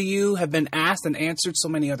new to you have been asked and answered so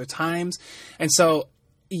many other times. And so,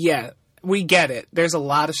 yeah, we get it. There's a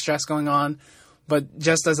lot of stress going on. But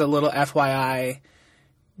just as a little FYI,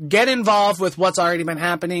 get involved with what's already been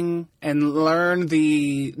happening and learn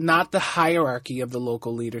not the hierarchy of the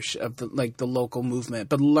local leadership, of the local movement,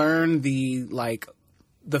 but learn the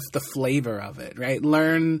flavor of it, right?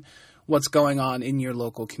 Learn what's going on in your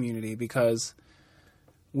local community, because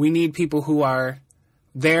we need people who are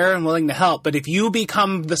there and willing to help. But if you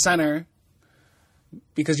become the center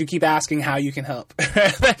because you keep asking how you can help,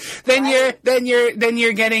 then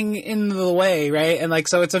you're getting in the way, right? And, like,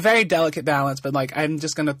 so it's a very delicate balance, but, like, I'm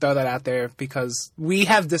just going to throw that out there because we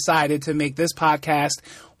have decided to make this podcast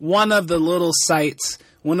one of the little sites,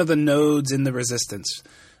 one of the nodes in the resistance.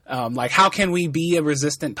 Like, how can we be a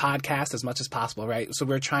resistant podcast as much as possible, right? So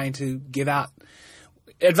we're trying to give out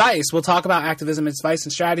advice. We'll talk about activism, advice,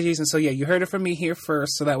 and strategies. And so, yeah, you heard it from me here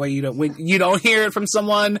first, so that way you don't hear it from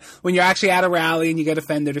someone when you're actually at a rally and you get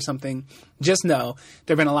offended or something. Just know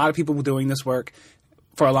there have been a lot of people doing this work.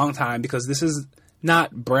 for a long time, because this is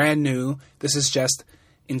not brand new. This is just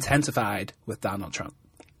intensified with Donald Trump.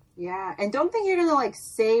 Yeah, and don't think you're going to, like,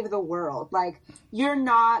 save the world. Like, you're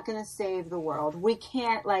not going to save the world. We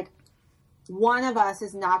can't, like, one of us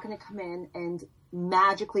is not going to come in and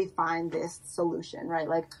magically find this solution, right?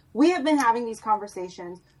 Like, we have been having these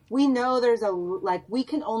conversations. We know we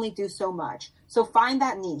can only do so much. So find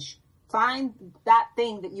that niche. Find that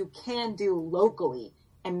thing that you can do locally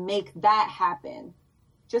and make that happen.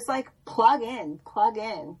 Just, like, plug in.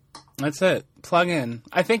 That's it. Plug in.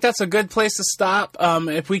 I think that's a good place to stop.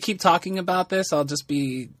 If we keep talking about this, I'll just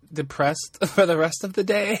be depressed for the rest of the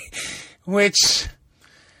day, which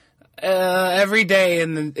every day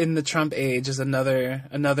in the Trump age is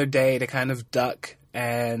another day to kind of duck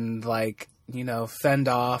and, like, you know, fend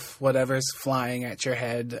off whatever's flying at your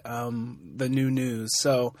head, the new news.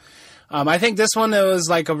 So I think this one was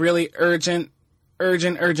like a really urgent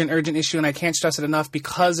issue, and I can't stress it enough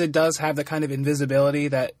because it does have the kind of invisibility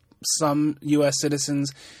that some U.S.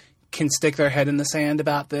 citizens can stick their head in the sand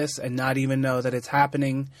about this and not even know that it's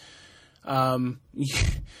happening.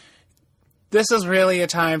 This is really a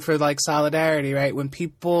time for, like, solidarity, right? When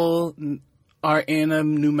people are in a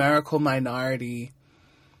numerical minority,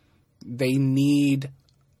 they need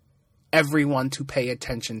everyone to pay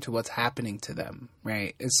attention to what's happening to them,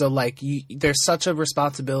 right? And so, like, there's such a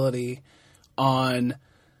responsibility on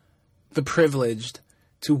the privileged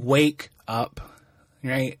to wake up,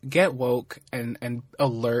 right? Get woke and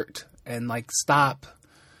alert and, like, stop.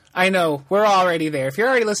 I know we're already there. If you're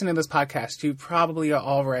already listening to this podcast, you probably are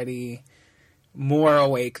already more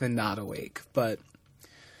awake than not awake. But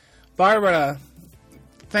Barbara,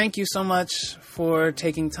 thank you so much for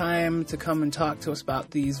taking time to come and talk to us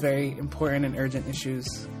about these very important and urgent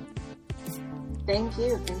issues. Thank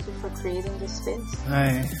you. Thank you for creating this space.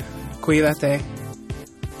 Ay, cuídate.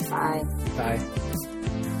 Bye. Bye.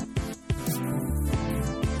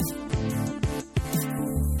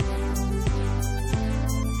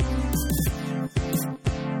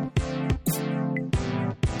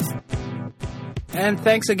 And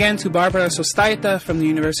thanks again to Barbara Sostaita from the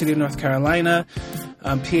University of North Carolina,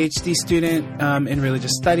 PhD student in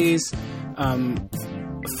religious studies,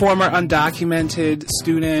 former undocumented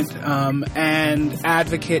student, and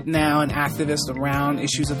advocate now and activist around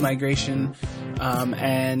issues of migration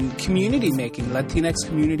and community making, Latinx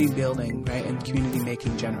community building, right, and community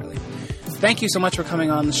making generally. Thank you so much for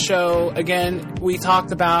coming on the show. Again, we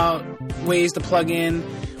talked about ways to plug in,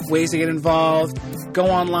 ways to get involved. Go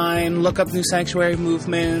online, look up new sanctuary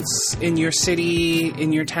movements in your city,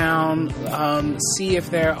 in your town. See if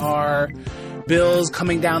there are bills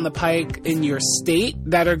coming down the pike in your state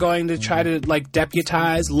that are going to try to, like,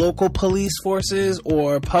 deputize local police forces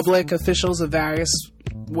or public officials of various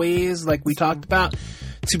ways, like we talked about,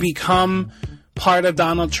 to become part of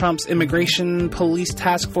Donald Trump's immigration police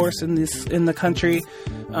task force in the country.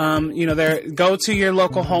 Go to your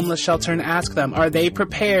local homeless shelter and ask them, are they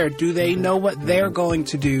prepared? Do they know what they're going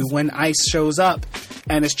to do when ICE shows up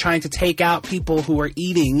and is trying to take out people who are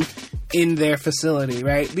eating in their facility,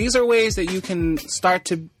 right? These are ways that you can start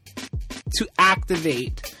to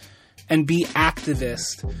activate and be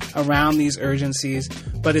activist around these urgencies,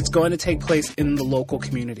 but it's going to take place in the local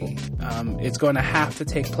community. It's going to have to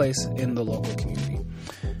take place in the local community.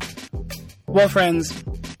 Well, friends,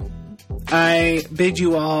 I bid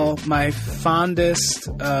you all my fondest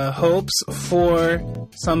hopes for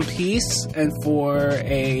some peace and for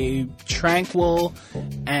a tranquil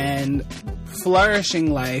and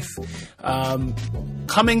flourishing life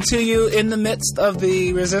coming to you in the midst of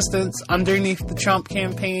the resistance underneath the Trump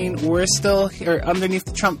campaign. We're still here, underneath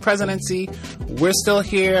the Trump presidency. We're still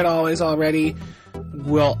here at Always Already.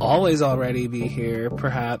 We'll always already be here,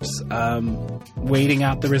 perhaps, waiting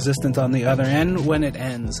out the resistance on the other end when it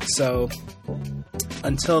ends. So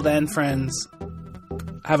until then, friends,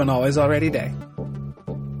 have an always already day.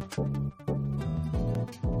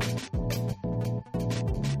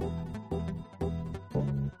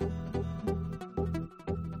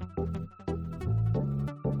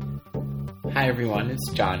 Hi everyone,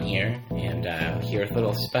 it's John here, and here's a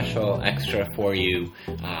little special extra for you.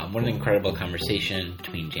 What an incredible conversation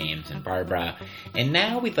between James and Barbara. And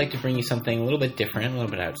now we'd like to bring you something a little bit different, a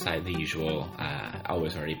little bit outside the usual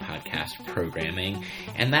Always Already podcast programming.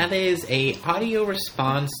 And that is a audio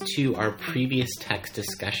response to our previous text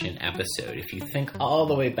discussion episode. If you think all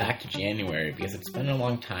the way back to January, because it's been a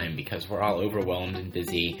long time, because we're all overwhelmed and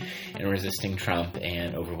busy and resisting Trump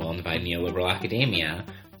and overwhelmed by neoliberal academia.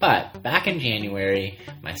 But back in January,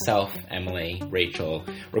 myself, Emily, Rachel,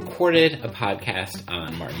 recorded a podcast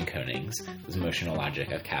on Martin Koning's The Emotional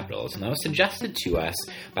Logic of Capitalism. That was suggested to us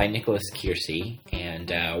by Nicholas Kiersey, and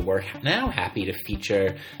we're now happy to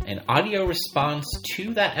feature an audio response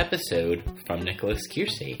to that episode from Nicholas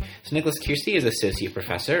Kiersey. So Nicholas Kiersey is Associate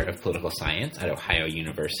Professor of Political Science at Ohio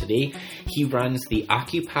University. He runs the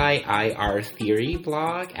Occupy IR Theory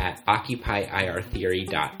blog at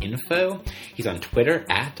occupyirtheory.info. He's on Twitter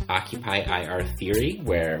at Occupy IR Theory,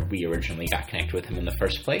 where we originally got connected with him in the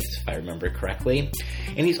first place, if I remember correctly.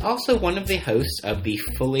 And he's also one of the hosts of the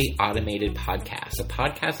Fully Automated Podcast, a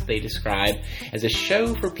podcast they describe as a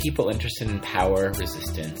show for people interested in power,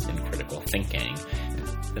 resistance, and critical thinking.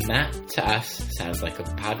 And that, to us, sounds like a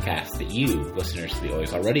podcast that you, listeners to the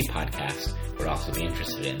Always Already podcast, would also be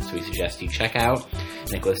interested in. So we suggest you check out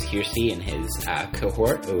Nicholas Kiersey and his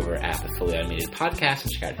cohort over at the Fully Automated Podcast,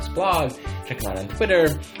 and check out his blog, check him out on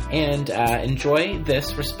Twitter, and enjoy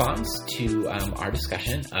this response to our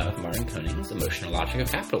discussion of Martin Koning's Emotional Logic of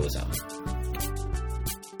Capitalism.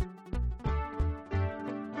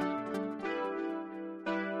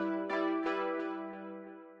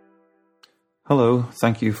 Hello,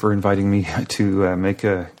 thank you for inviting me to make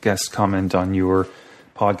a guest comment on your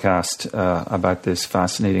podcast about this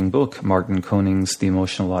fascinating book, Martin Koning's The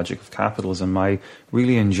Emotional Logic of Capitalism. I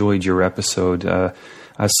really enjoyed your episode.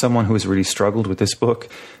 As someone who has really struggled with this book,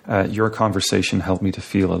 your conversation helped me to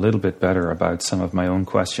feel a little bit better about some of my own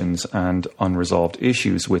questions and unresolved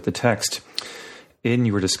issues with the text. In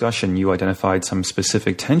your discussion, you identified some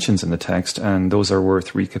specific tensions in the text, and those are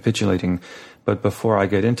worth recapitulating. But before I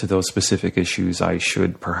get into those specific issues, I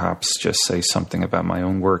should perhaps just say something about my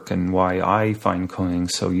own work and why I find Koning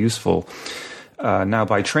so useful. Now,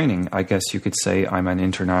 by training, I guess you could say I'm an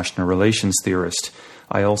international relations theorist.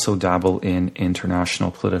 I also dabble in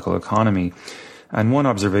international political economy. And one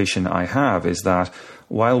observation I have is that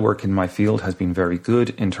while work in my field has been very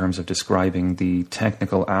good in terms of describing the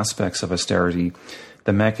technical aspects of austerity,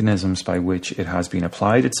 the mechanisms by which it has been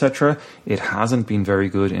applied, etc., it hasn't been very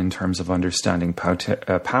good in terms of understanding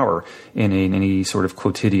power in any sort of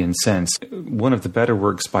quotidian sense. One of the better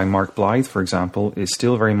works by Mark Blyth, for example, is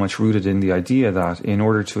still very much rooted in the idea that in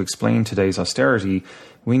order to explain today's austerity,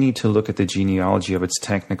 we need to look at the genealogy of its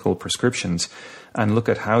technical prescriptions and look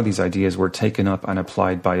at how these ideas were taken up and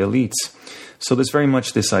applied by elites. So there's very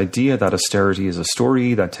much this idea that austerity is a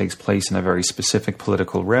story that takes place in a very specific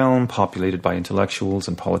political realm populated by intellectuals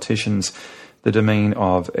and politicians. The domain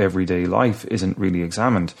of everyday life isn't really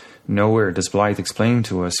examined. Nowhere does Blyth explain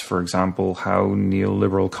to us, for example, how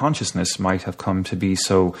neoliberal consciousness might have come to be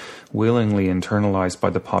so willingly internalized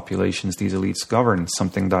by the populations these elites govern,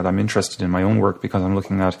 something that I'm interested in my own work because I'm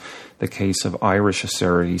looking at the case of Irish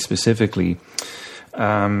austerity specifically.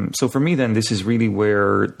 So for me then, this is really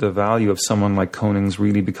where the value of someone like Koning's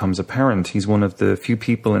really becomes apparent. He's one of the few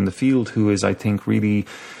people in the field who is, I think, really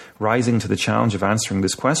rising to the challenge of answering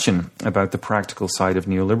this question about the practical side of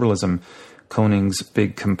neoliberalism. Koning's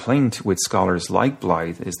big complaint with scholars like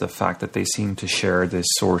Blyth is the fact that they seem to share this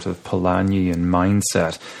sort of Polanyian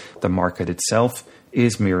mindset. The market itself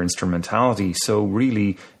is mere instrumentality, so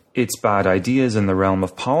really it's bad ideas in the realm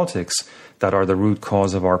of politics that are the root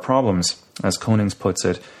cause of our problems. As Konings puts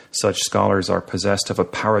it, such scholars are possessed of a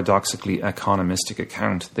paradoxically economistic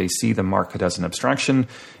account. They see the market as an abstraction,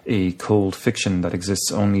 a cold fiction that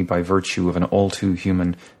exists only by virtue of an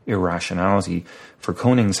all-too-human irrationality. For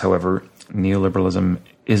Konings, however, neoliberalism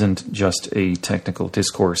isn't just a technical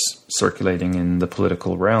discourse circulating in the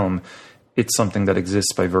political realm. It's something that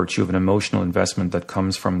exists by virtue of an emotional investment that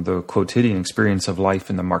comes from the quotidian experience of life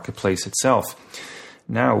in the marketplace itself.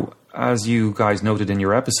 Now, as you guys noted in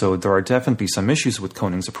your episode, there are definitely some issues with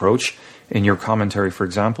Koning's approach. In your commentary, for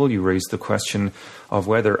example, you raised the question of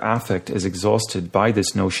whether affect is exhausted by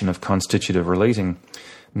this notion of constitutive relating.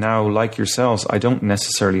 Now, like yourselves, I don't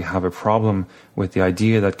necessarily have a problem with the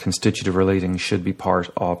idea that constitutive relating should be part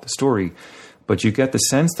of the story, but you get the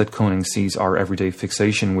sense that Koning sees our everyday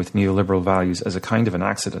fixation with neoliberal values as a kind of an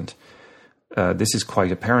accident. This is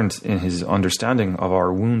quite apparent in his understanding of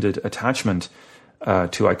our wounded attachment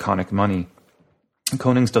to iconic money.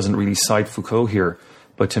 Konings doesn't really cite Foucault here,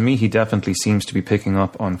 but to me he definitely seems to be picking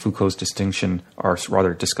up on Foucault's distinction, or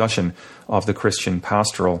rather discussion, of the Christian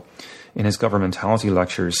pastoral. In his governmentality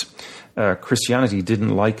lectures, Christianity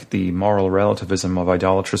didn't like the moral relativism of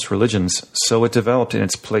idolatrous religions, so it developed in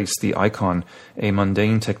its place the icon, a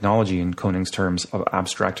mundane technology in Koning's terms of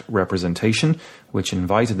abstract representation, which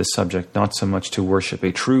invited the subject not so much to worship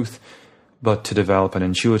a truth, but to develop an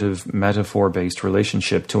intuitive, metaphor-based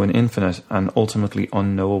relationship to an infinite and ultimately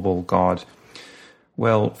unknowable God.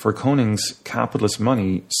 Well, for Konings, capitalist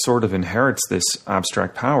money sort of inherits this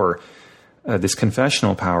abstract power, this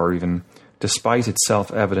confessional power even. Despite its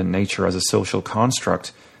self-evident nature as a social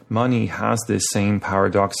construct, money has this same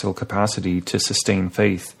paradoxical capacity to sustain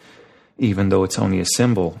faith, even though it's only a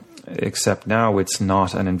symbol, except now it's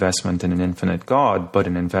not an investment in an infinite God, but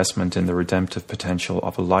an investment in the redemptive potential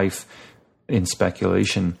of a life in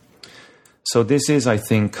speculation. So this is, I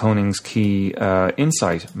think, Koning's key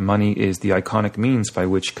insight. Money is the iconic means by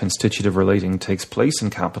which constitutive relating takes place in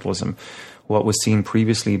capitalism. What was seen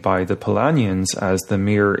previously by the Polanyians as the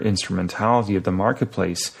mere instrumentality of the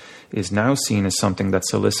marketplace is now seen as something that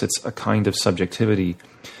solicits a kind of subjectivity.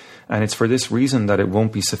 And it's for this reason that it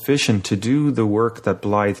won't be sufficient to do the work that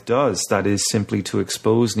Blythe does, that is simply to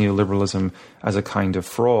expose neoliberalism as a kind of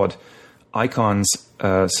fraud. Icons,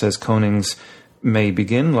 says Konings, may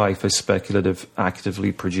begin life as speculative,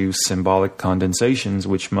 actively produce symbolic condensations,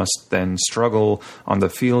 which must then struggle on the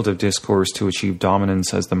field of discourse to achieve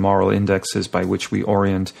dominance as the moral indexes by which we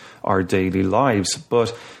orient our daily lives.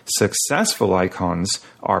 But successful icons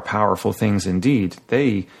are powerful things indeed.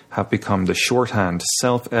 They have become the shorthand,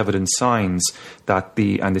 self-evident signs that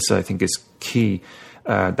and this I think is key,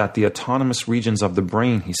 that the autonomous regions of the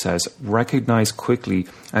brain, he says, recognize quickly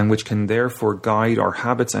and which can therefore guide our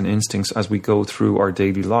habits and instincts as we go through our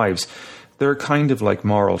daily lives. They're kind of like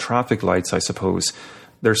moral traffic lights, I suppose.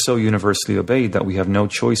 They're so universally obeyed that we have no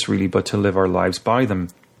choice really but to live our lives by them.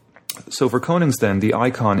 So for Konings then, the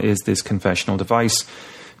icon is this confessional device,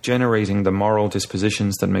 generating the moral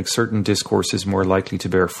dispositions that make certain discourses more likely to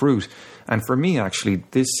bear fruit. And for me, actually,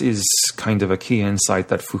 this is kind of a key insight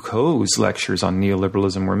that Foucault's lectures on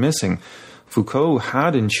neoliberalism were missing. Foucault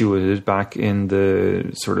had intuited back in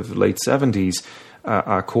the sort of late 70s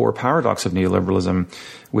a core paradox of neoliberalism,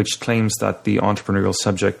 which claims that the entrepreneurial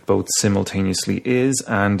subject both simultaneously is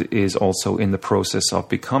and is also in the process of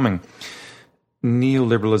becoming.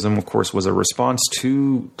 Neoliberalism, of course, was a response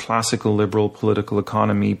to classical liberal political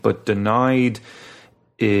economy, but denied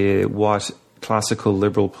what classical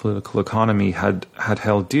liberal political economy had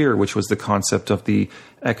held dear, which was the concept of the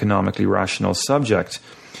economically rational subject.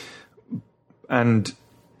 And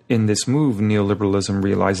in this move, neoliberalism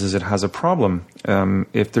realizes it has a problem.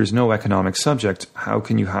 If there's no economic subject, how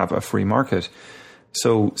can you have a free market?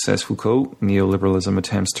 So, says Foucault, neoliberalism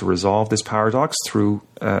attempts to resolve this paradox through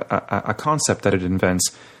a concept that it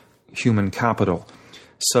invents, human capital.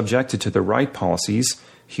 Subjected to the right policies,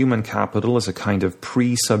 human capital is a kind of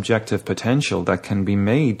pre-subjective potential that can be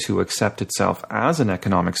made to accept itself as an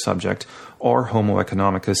economic subject or homo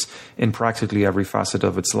economicus in practically every facet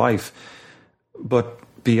of its life. But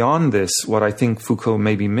beyond this, what I think Foucault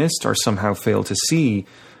maybe missed or somehow failed to see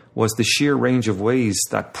was the sheer range of ways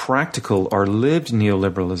that practical or lived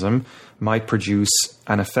neoliberalism might produce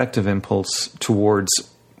an effective impulse towards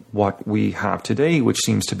what we have today, which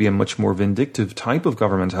seems to be a much more vindictive type of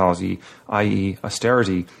governmentality, i.e.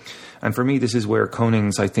 austerity. And for me, this is where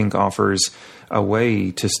Konings, I think, offers a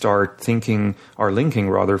way to start thinking, or linking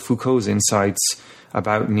rather, Foucault's insights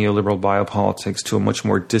about neoliberal biopolitics to a much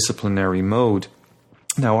more disciplinary mode.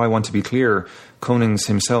 Now, I want to be clear, Konings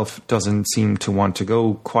himself doesn't seem to want to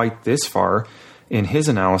go quite this far. In his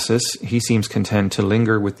analysis, he seems content to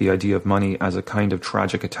linger with the idea of money as a kind of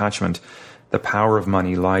tragic attachment. The power of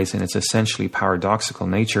money lies in its essentially paradoxical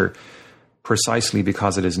nature. Precisely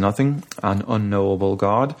because it is nothing, an unknowable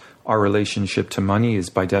God, our relationship to money is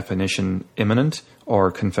by definition immanent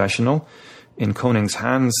or confessional. In Koning's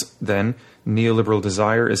hands, then, neoliberal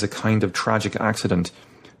desire is a kind of tragic accident.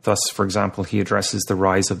 Thus, for example, he addresses the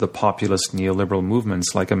rise of the populist neoliberal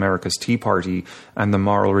movements like America's Tea Party and the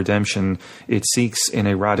moral redemption it seeks in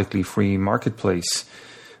a radically free marketplace.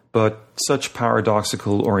 But such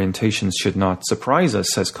paradoxical orientations should not surprise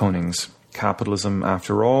us, says Konings. Capitalism,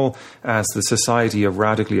 after all, as the society of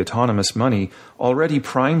radically autonomous money, already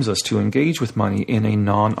primes us to engage with money in a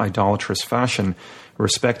non-idolatrous fashion,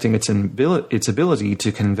 respecting its ability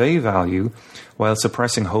to convey value while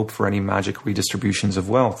suppressing hope for any magic redistributions of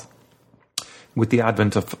wealth. With the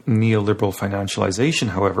advent of neoliberal financialization,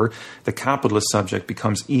 however, the capitalist subject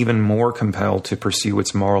becomes even more compelled to pursue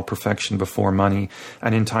its moral perfection before money,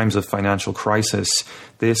 and in times of financial crisis,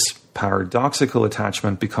 this paradoxical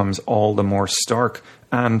attachment becomes all the more stark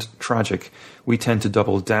and tragic. We tend to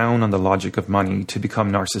double down on the logic of money, to become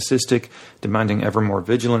narcissistic, demanding ever more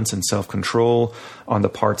vigilance and self-control on the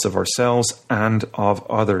parts of ourselves and of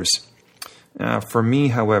others. For me,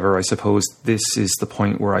 however, I suppose this is the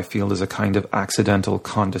point where I feel there's a kind of accidental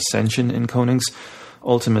condescension in Konings.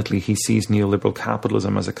 Ultimately, he sees neoliberal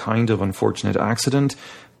capitalism as a kind of unfortunate accident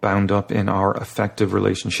bound up in our affective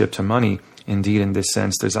relationship to money. Indeed, in this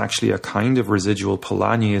sense, there's actually a kind of residual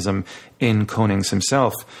Polanyiism in Konings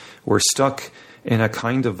himself. We're stuck in a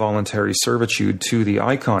kind of voluntary servitude to the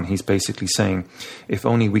icon. He's basically saying, if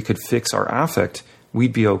only we could fix our affect,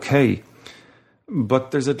 we'd be okay.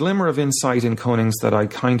 But there's a glimmer of insight in Konings that I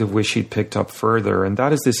kind of wish he'd picked up further, and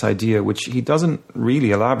that is this idea, which he doesn't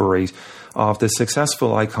really elaborate, of the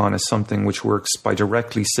successful icon as something which works by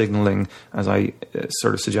directly signaling, as I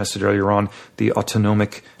sort of suggested earlier on, the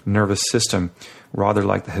autonomic nervous system, rather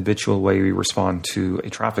like the habitual way we respond to a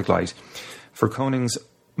traffic light. For Konings,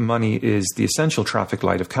 money is the essential traffic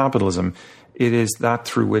light of capitalism. It is that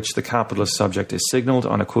through which the capitalist subject is signaled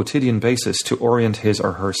on a quotidian basis to orient his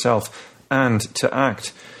or herself and to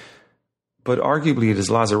act. But arguably it is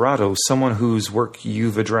Lazzarato, someone whose work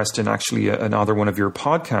you've addressed in actually another one of your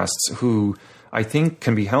podcasts, who I think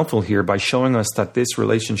can be helpful here by showing us that this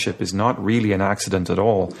relationship is not really an accident at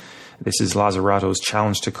all. This is Lazzarato's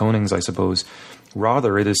challenge to Konings, I suppose.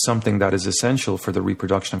 Rather, it is something that is essential for the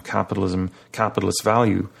reproduction of capitalism, capitalist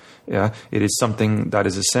value. Yeah, it is something that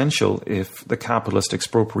is essential if the capitalist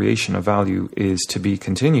expropriation of value is to be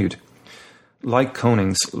continued. Like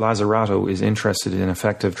Konings, Lazzarato is interested in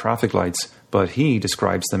effective traffic lights, but he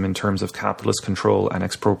describes them in terms of capitalist control and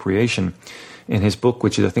expropriation. In his book,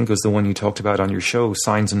 which I think was the one you talked about on your show,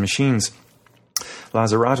 Signs and Machines,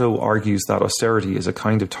 Lazzarato argues that austerity is a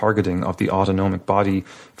kind of targeting of the autonomic body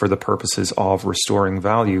for the purposes of restoring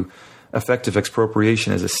value. Effective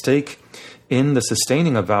expropriation is a stake in the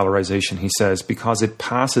sustaining of valorization, he says, because it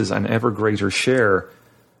passes an ever greater share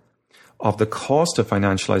of the cost of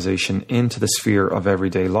financialization into the sphere of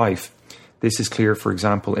everyday life. This is clear, for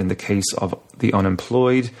example, in the case of the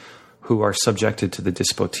unemployed, who are subjected to the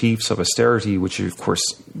dispotifs of austerity, which of course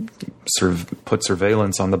put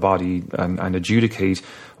surveillance on the body and adjudicate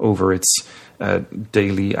over its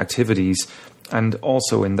daily activities, and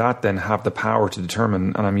also in that then have the power to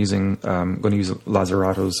determine, and I'm going to use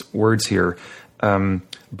Lazzarato's words here,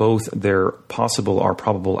 both their possible or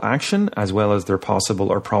probable action as well as their possible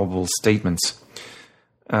or probable statements.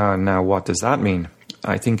 Now, what does that mean?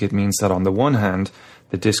 I think it means that on the one hand,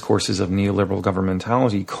 the discourses of neoliberal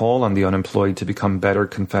governmentality call on the unemployed to become better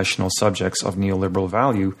confessional subjects of neoliberal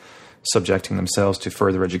value, subjecting themselves to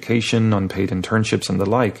further education, unpaid internships, and the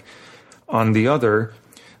like. On the other,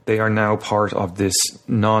 they are now part of this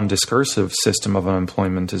non-discursive system of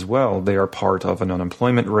unemployment as well. They are part of an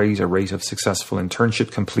unemployment rate, a rate of successful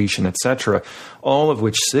internship completion, etc., all of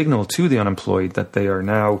which signal to the unemployed that they are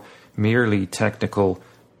now merely technical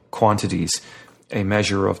quantities, a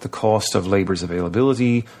measure of the cost of labor's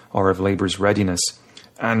availability or of labor's readiness.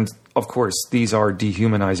 And, of course, these are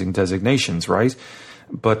dehumanizing designations, right?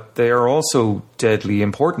 But they are also deadly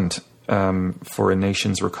important for a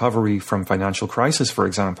nation's recovery from financial crisis, for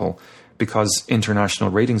example, because international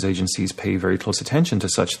ratings agencies pay very close attention to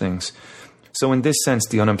such things. So in this sense,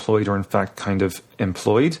 the unemployed are in fact kind of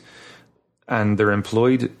employed, and they're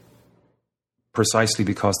employed precisely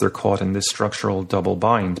because they're caught in this structural double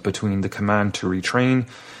bind between the command to retrain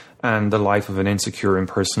and the life of an insecure,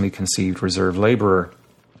 impersonally conceived reserve labourer.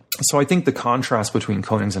 So I think the contrast between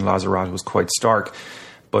Konings and Lazzarato is quite stark,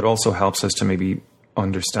 but also helps us to maybe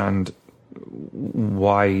understand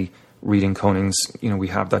why reading Konings, we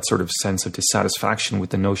have that sort of sense of dissatisfaction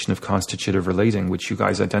with the notion of constitutive relating, which you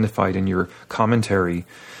guys identified in your commentary.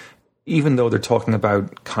 Even though they're talking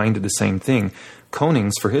about kind of the same thing,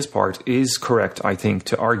 Konings, for his part, is correct, I think,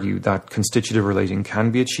 to argue that constitutive relating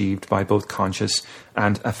can be achieved by both conscious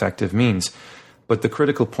and effective means. But the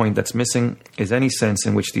critical point that's missing is any sense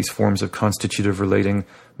in which these forms of constitutive relating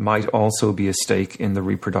might also be a stake in the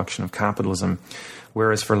reproduction of capitalism.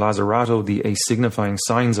 Whereas for Lazzarato, the asignifying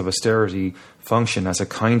signs of austerity function as a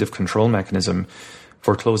kind of control mechanism,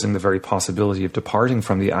 foreclosing the very possibility of departing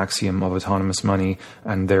from the axiom of autonomous money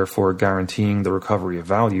and therefore guaranteeing the recovery of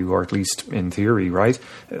value, or at least in theory, right?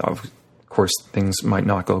 Of course, things might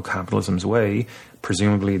not go capitalism's way.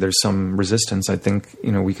 Presumably there's some resistance. I think,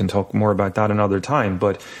 we can talk more about that another time.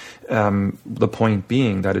 But the point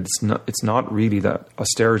being that it's not really that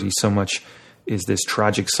austerity so much is this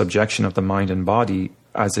tragic subjection of the mind and body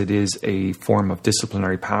as it is a form of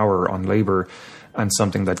disciplinary power on labor and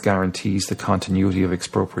something that guarantees the continuity of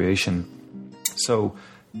expropriation. So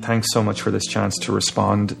thanks so much for this chance to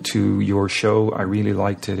respond to your show. I really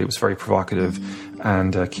liked it. It was very provocative,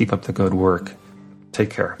 and keep up the good work.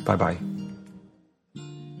 Take care. Bye-bye.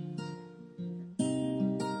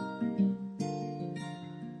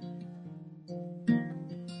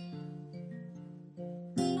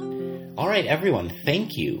 All right, everyone,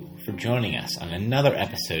 thank you for joining us on another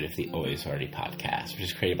episode of the Always Already podcast, which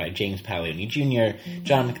is created by James Paglioni Jr.,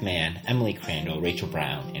 John McMahon, Emily Crandall, Rachel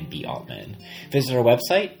Brown, and B. Altman. Visit our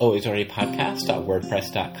website,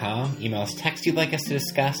 alwaysalreadypodcast.wordpress.com. Email us text you'd like us to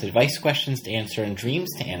discuss, advice questions to answer, and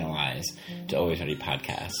dreams to analyze to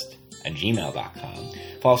alwaysalreadypodcast@gmail.com.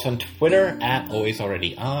 Follow us on Twitter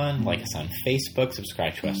 @AlwaysAlreadyOn. Like us on Facebook.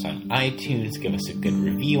 Subscribe to us on iTunes. Give us a good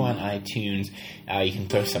review on iTunes. You can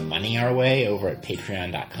throw some money our way over at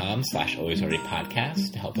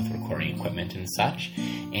patreon.com/AlwaysAlreadyPodcast to help with recording equipment and such.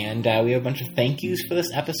 And we have a bunch of thank yous for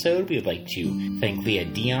this episode. We would like to thank Leah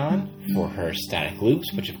Dion for her static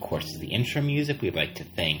loops, which of course is the intro music. We'd like to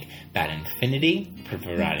thank Bad Infinity for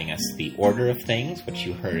providing us the order of things, which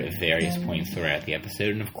you heard at various points throughout the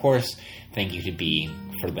episode. And of course, thank you to B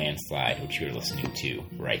for Landslide, which you are listening to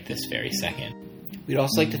right this very second. We'd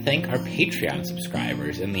also like to thank our Patreon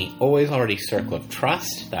subscribers in the Always Already Circle of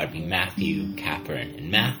Trust. That would be Matthew, Catherine,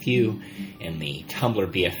 and Matthew. In the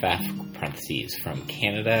Tumblr BFF, parentheses, from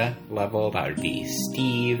Canada level, that would be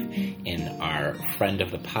Steve. In our Friend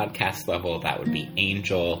of the Podcast level, that would be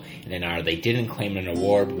Angel. And in our They Didn't Claim an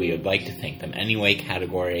Award, but we would like to thank them anyway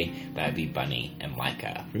category, that would be Bunny and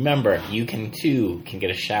Leica. Remember, you can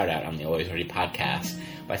get a shout out on the Always Already Podcast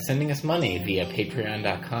by sending us money via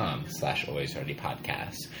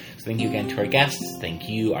patreon.com/alwaysalreadypodcast. So thank you again to our guests. Thank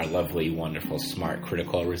you, our lovely, wonderful, smart,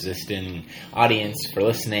 critical, resisting audience for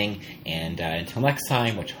listening. And until next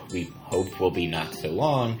time, which we hope will be not so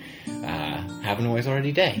long, have an Always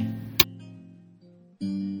Already day.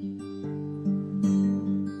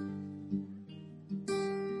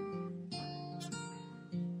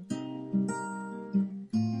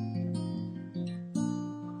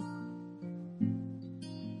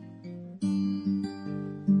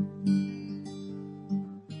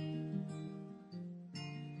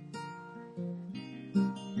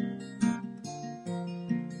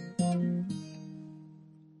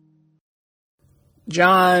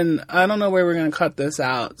 John, I don't know where we're going to cut this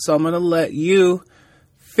out, so I'm going to let you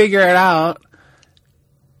figure it out.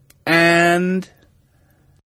 And